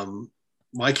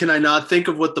 Why can I not think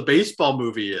of what the baseball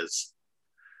movie is?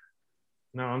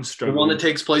 No, I'm struggling. The one that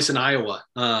takes place in Iowa.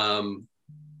 The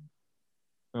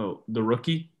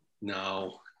Rookie?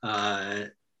 No.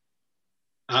 I'm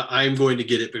going to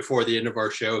get it before the end of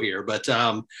our show here. But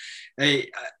I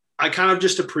kind of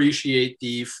just appreciate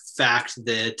the fact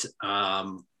that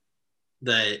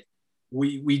that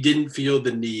we didn't feel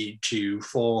the need to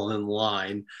fall in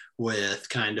line with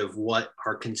kind of what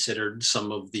are considered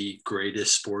some of the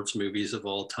greatest sports movies of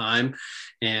all time.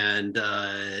 And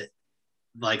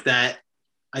like that,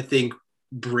 I think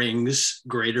brings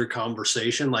greater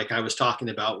conversation. Like I was talking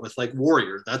about with like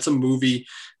Warrior, that's a movie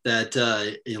that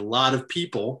a lot of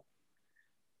people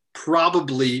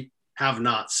probably have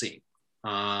not seen.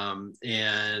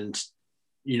 And,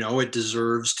 you know, it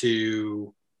deserves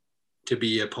to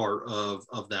be a part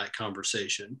of that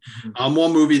conversation. Mm-hmm.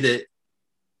 One movie that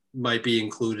might be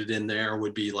included in there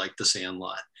would be like The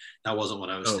Sandlot. That wasn't what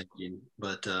I was thinking,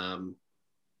 but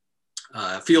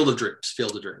Field of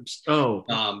Dreams.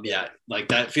 Oh, yeah, like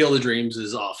that. Field of Dreams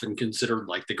is often considered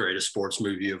like the greatest sports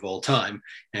movie of all time,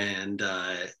 and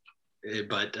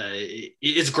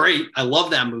it's great. I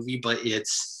love that movie, but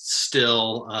it's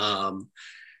still, I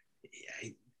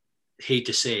hate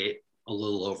to say it, a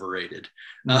little overrated.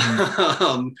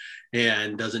 Mm-hmm.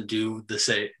 And doesn't do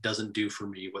for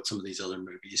me what some of these other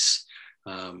movies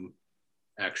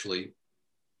actually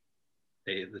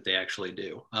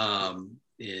do.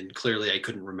 And clearly I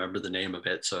couldn't remember the name of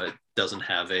it, so it doesn't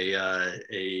have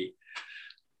a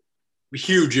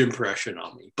huge impression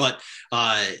on me. But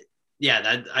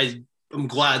yeah, I'm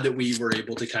glad that we were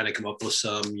able to kind of come up with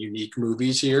some unique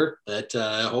movies here that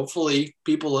hopefully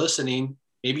people listening,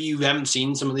 maybe you haven't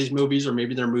seen some of these movies, or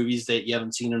maybe they're movies that you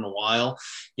haven't seen in a while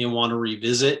and want to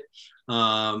revisit.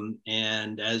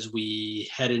 And as we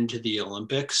head into the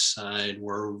Olympics, and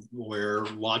we're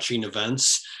watching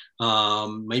events,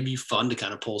 might be fun to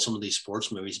kind of pull some of these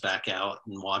sports movies back out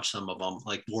and watch some of them.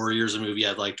 Like Warriors, a movie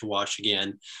I'd like to watch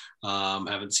again.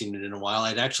 Haven't seen it in a while.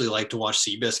 I'd actually like to watch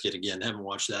Seabiscuit again. Haven't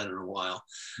watched that in a while.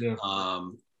 Yeah.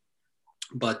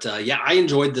 But yeah, I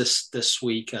enjoyed this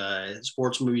week.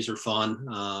 Sports movies are fun.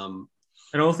 And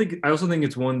I also think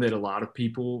it's one that a lot of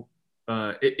people,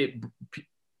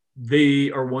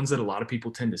 they are ones that a lot of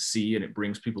people tend to see, and it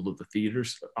brings people to the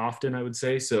theaters often, I would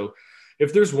say. So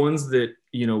if there's ones that,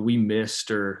 you know, we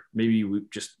missed, or maybe we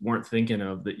just weren't thinking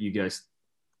of, that you guys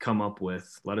come up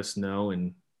with, let us know,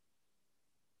 and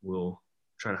we'll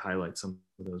try to highlight some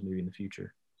of those maybe in the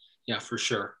future. Yeah, for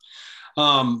sure.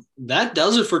 That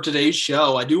does it for today's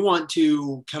show. I do want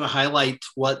to kind of highlight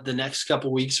what the next couple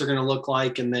of weeks are going to look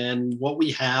like, and then what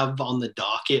we have on the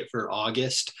docket for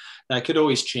August. That could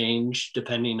always change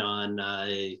depending on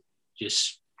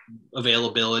just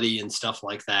availability and stuff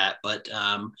like that. But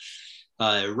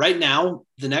right now,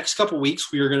 the next couple of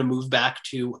weeks, we are going to move back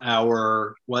to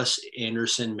our Wes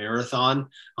Anderson marathon.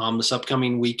 This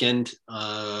upcoming weekend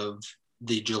of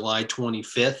the July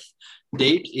 25th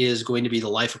date is going to be The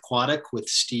Life Aquatic with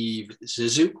Steve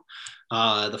Zissou.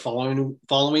 The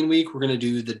following week, we're going to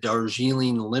do the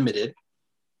Darjeeling Limited,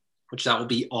 which that will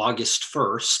be August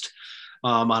 1st.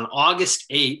 On August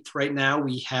 8th, right now,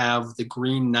 we have The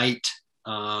Green Knight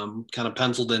kind of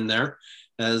penciled in there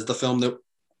as the film that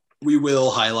we will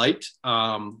highlight.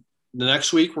 The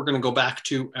next week, we're going to go back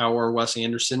to our Wes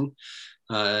Anderson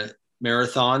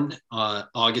marathon,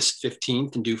 August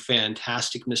 15th, and do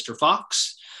Fantastic Mr.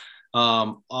 Fox.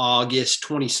 August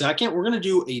 22nd, we're going to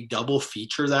do a double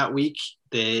feature that week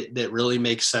that really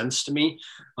makes sense to me.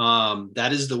 That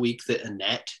is the week that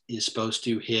Annette is supposed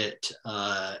to hit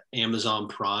Amazon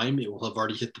Prime. It will have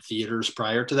already hit the theaters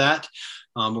prior to that.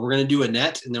 We're going to do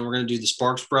Annette, and then we're going to do the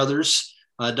Sparks Brothers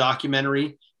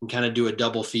documentary, and kind of do a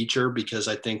double feature, because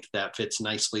I think that fits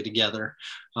nicely together.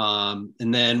 And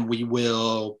then we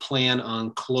will plan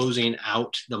on closing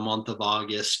out the month of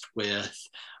August with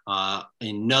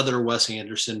another Wes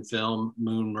Anderson film,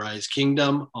 Moonrise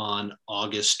Kingdom, on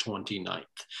August 29th.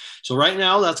 So right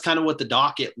now, that's kind of what the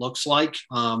docket looks like.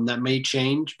 That may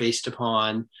change based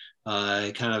upon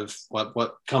kind of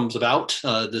what comes about.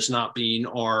 This not being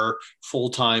our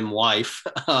full-time life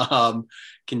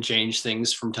can change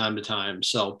things from time to time.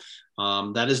 So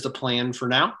that is the plan for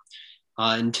now.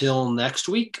 Until next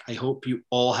week, I hope you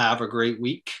all have a great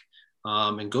week,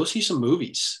 and go see some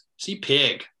movies. See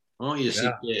Pig. I want you to see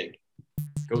Pig.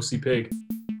 Go see Pig.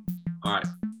 All right.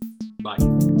 Bye.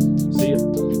 See ya.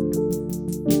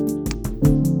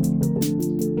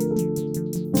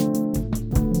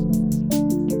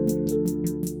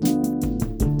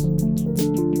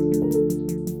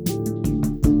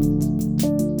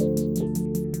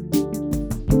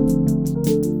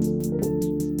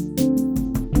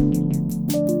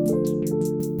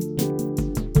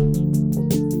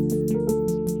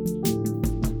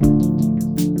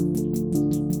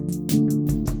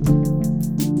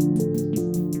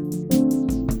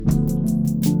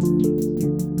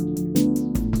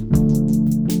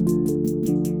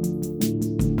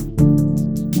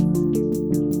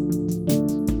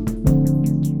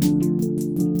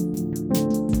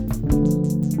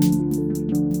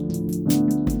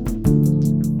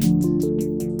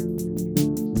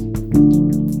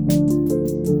 Bye.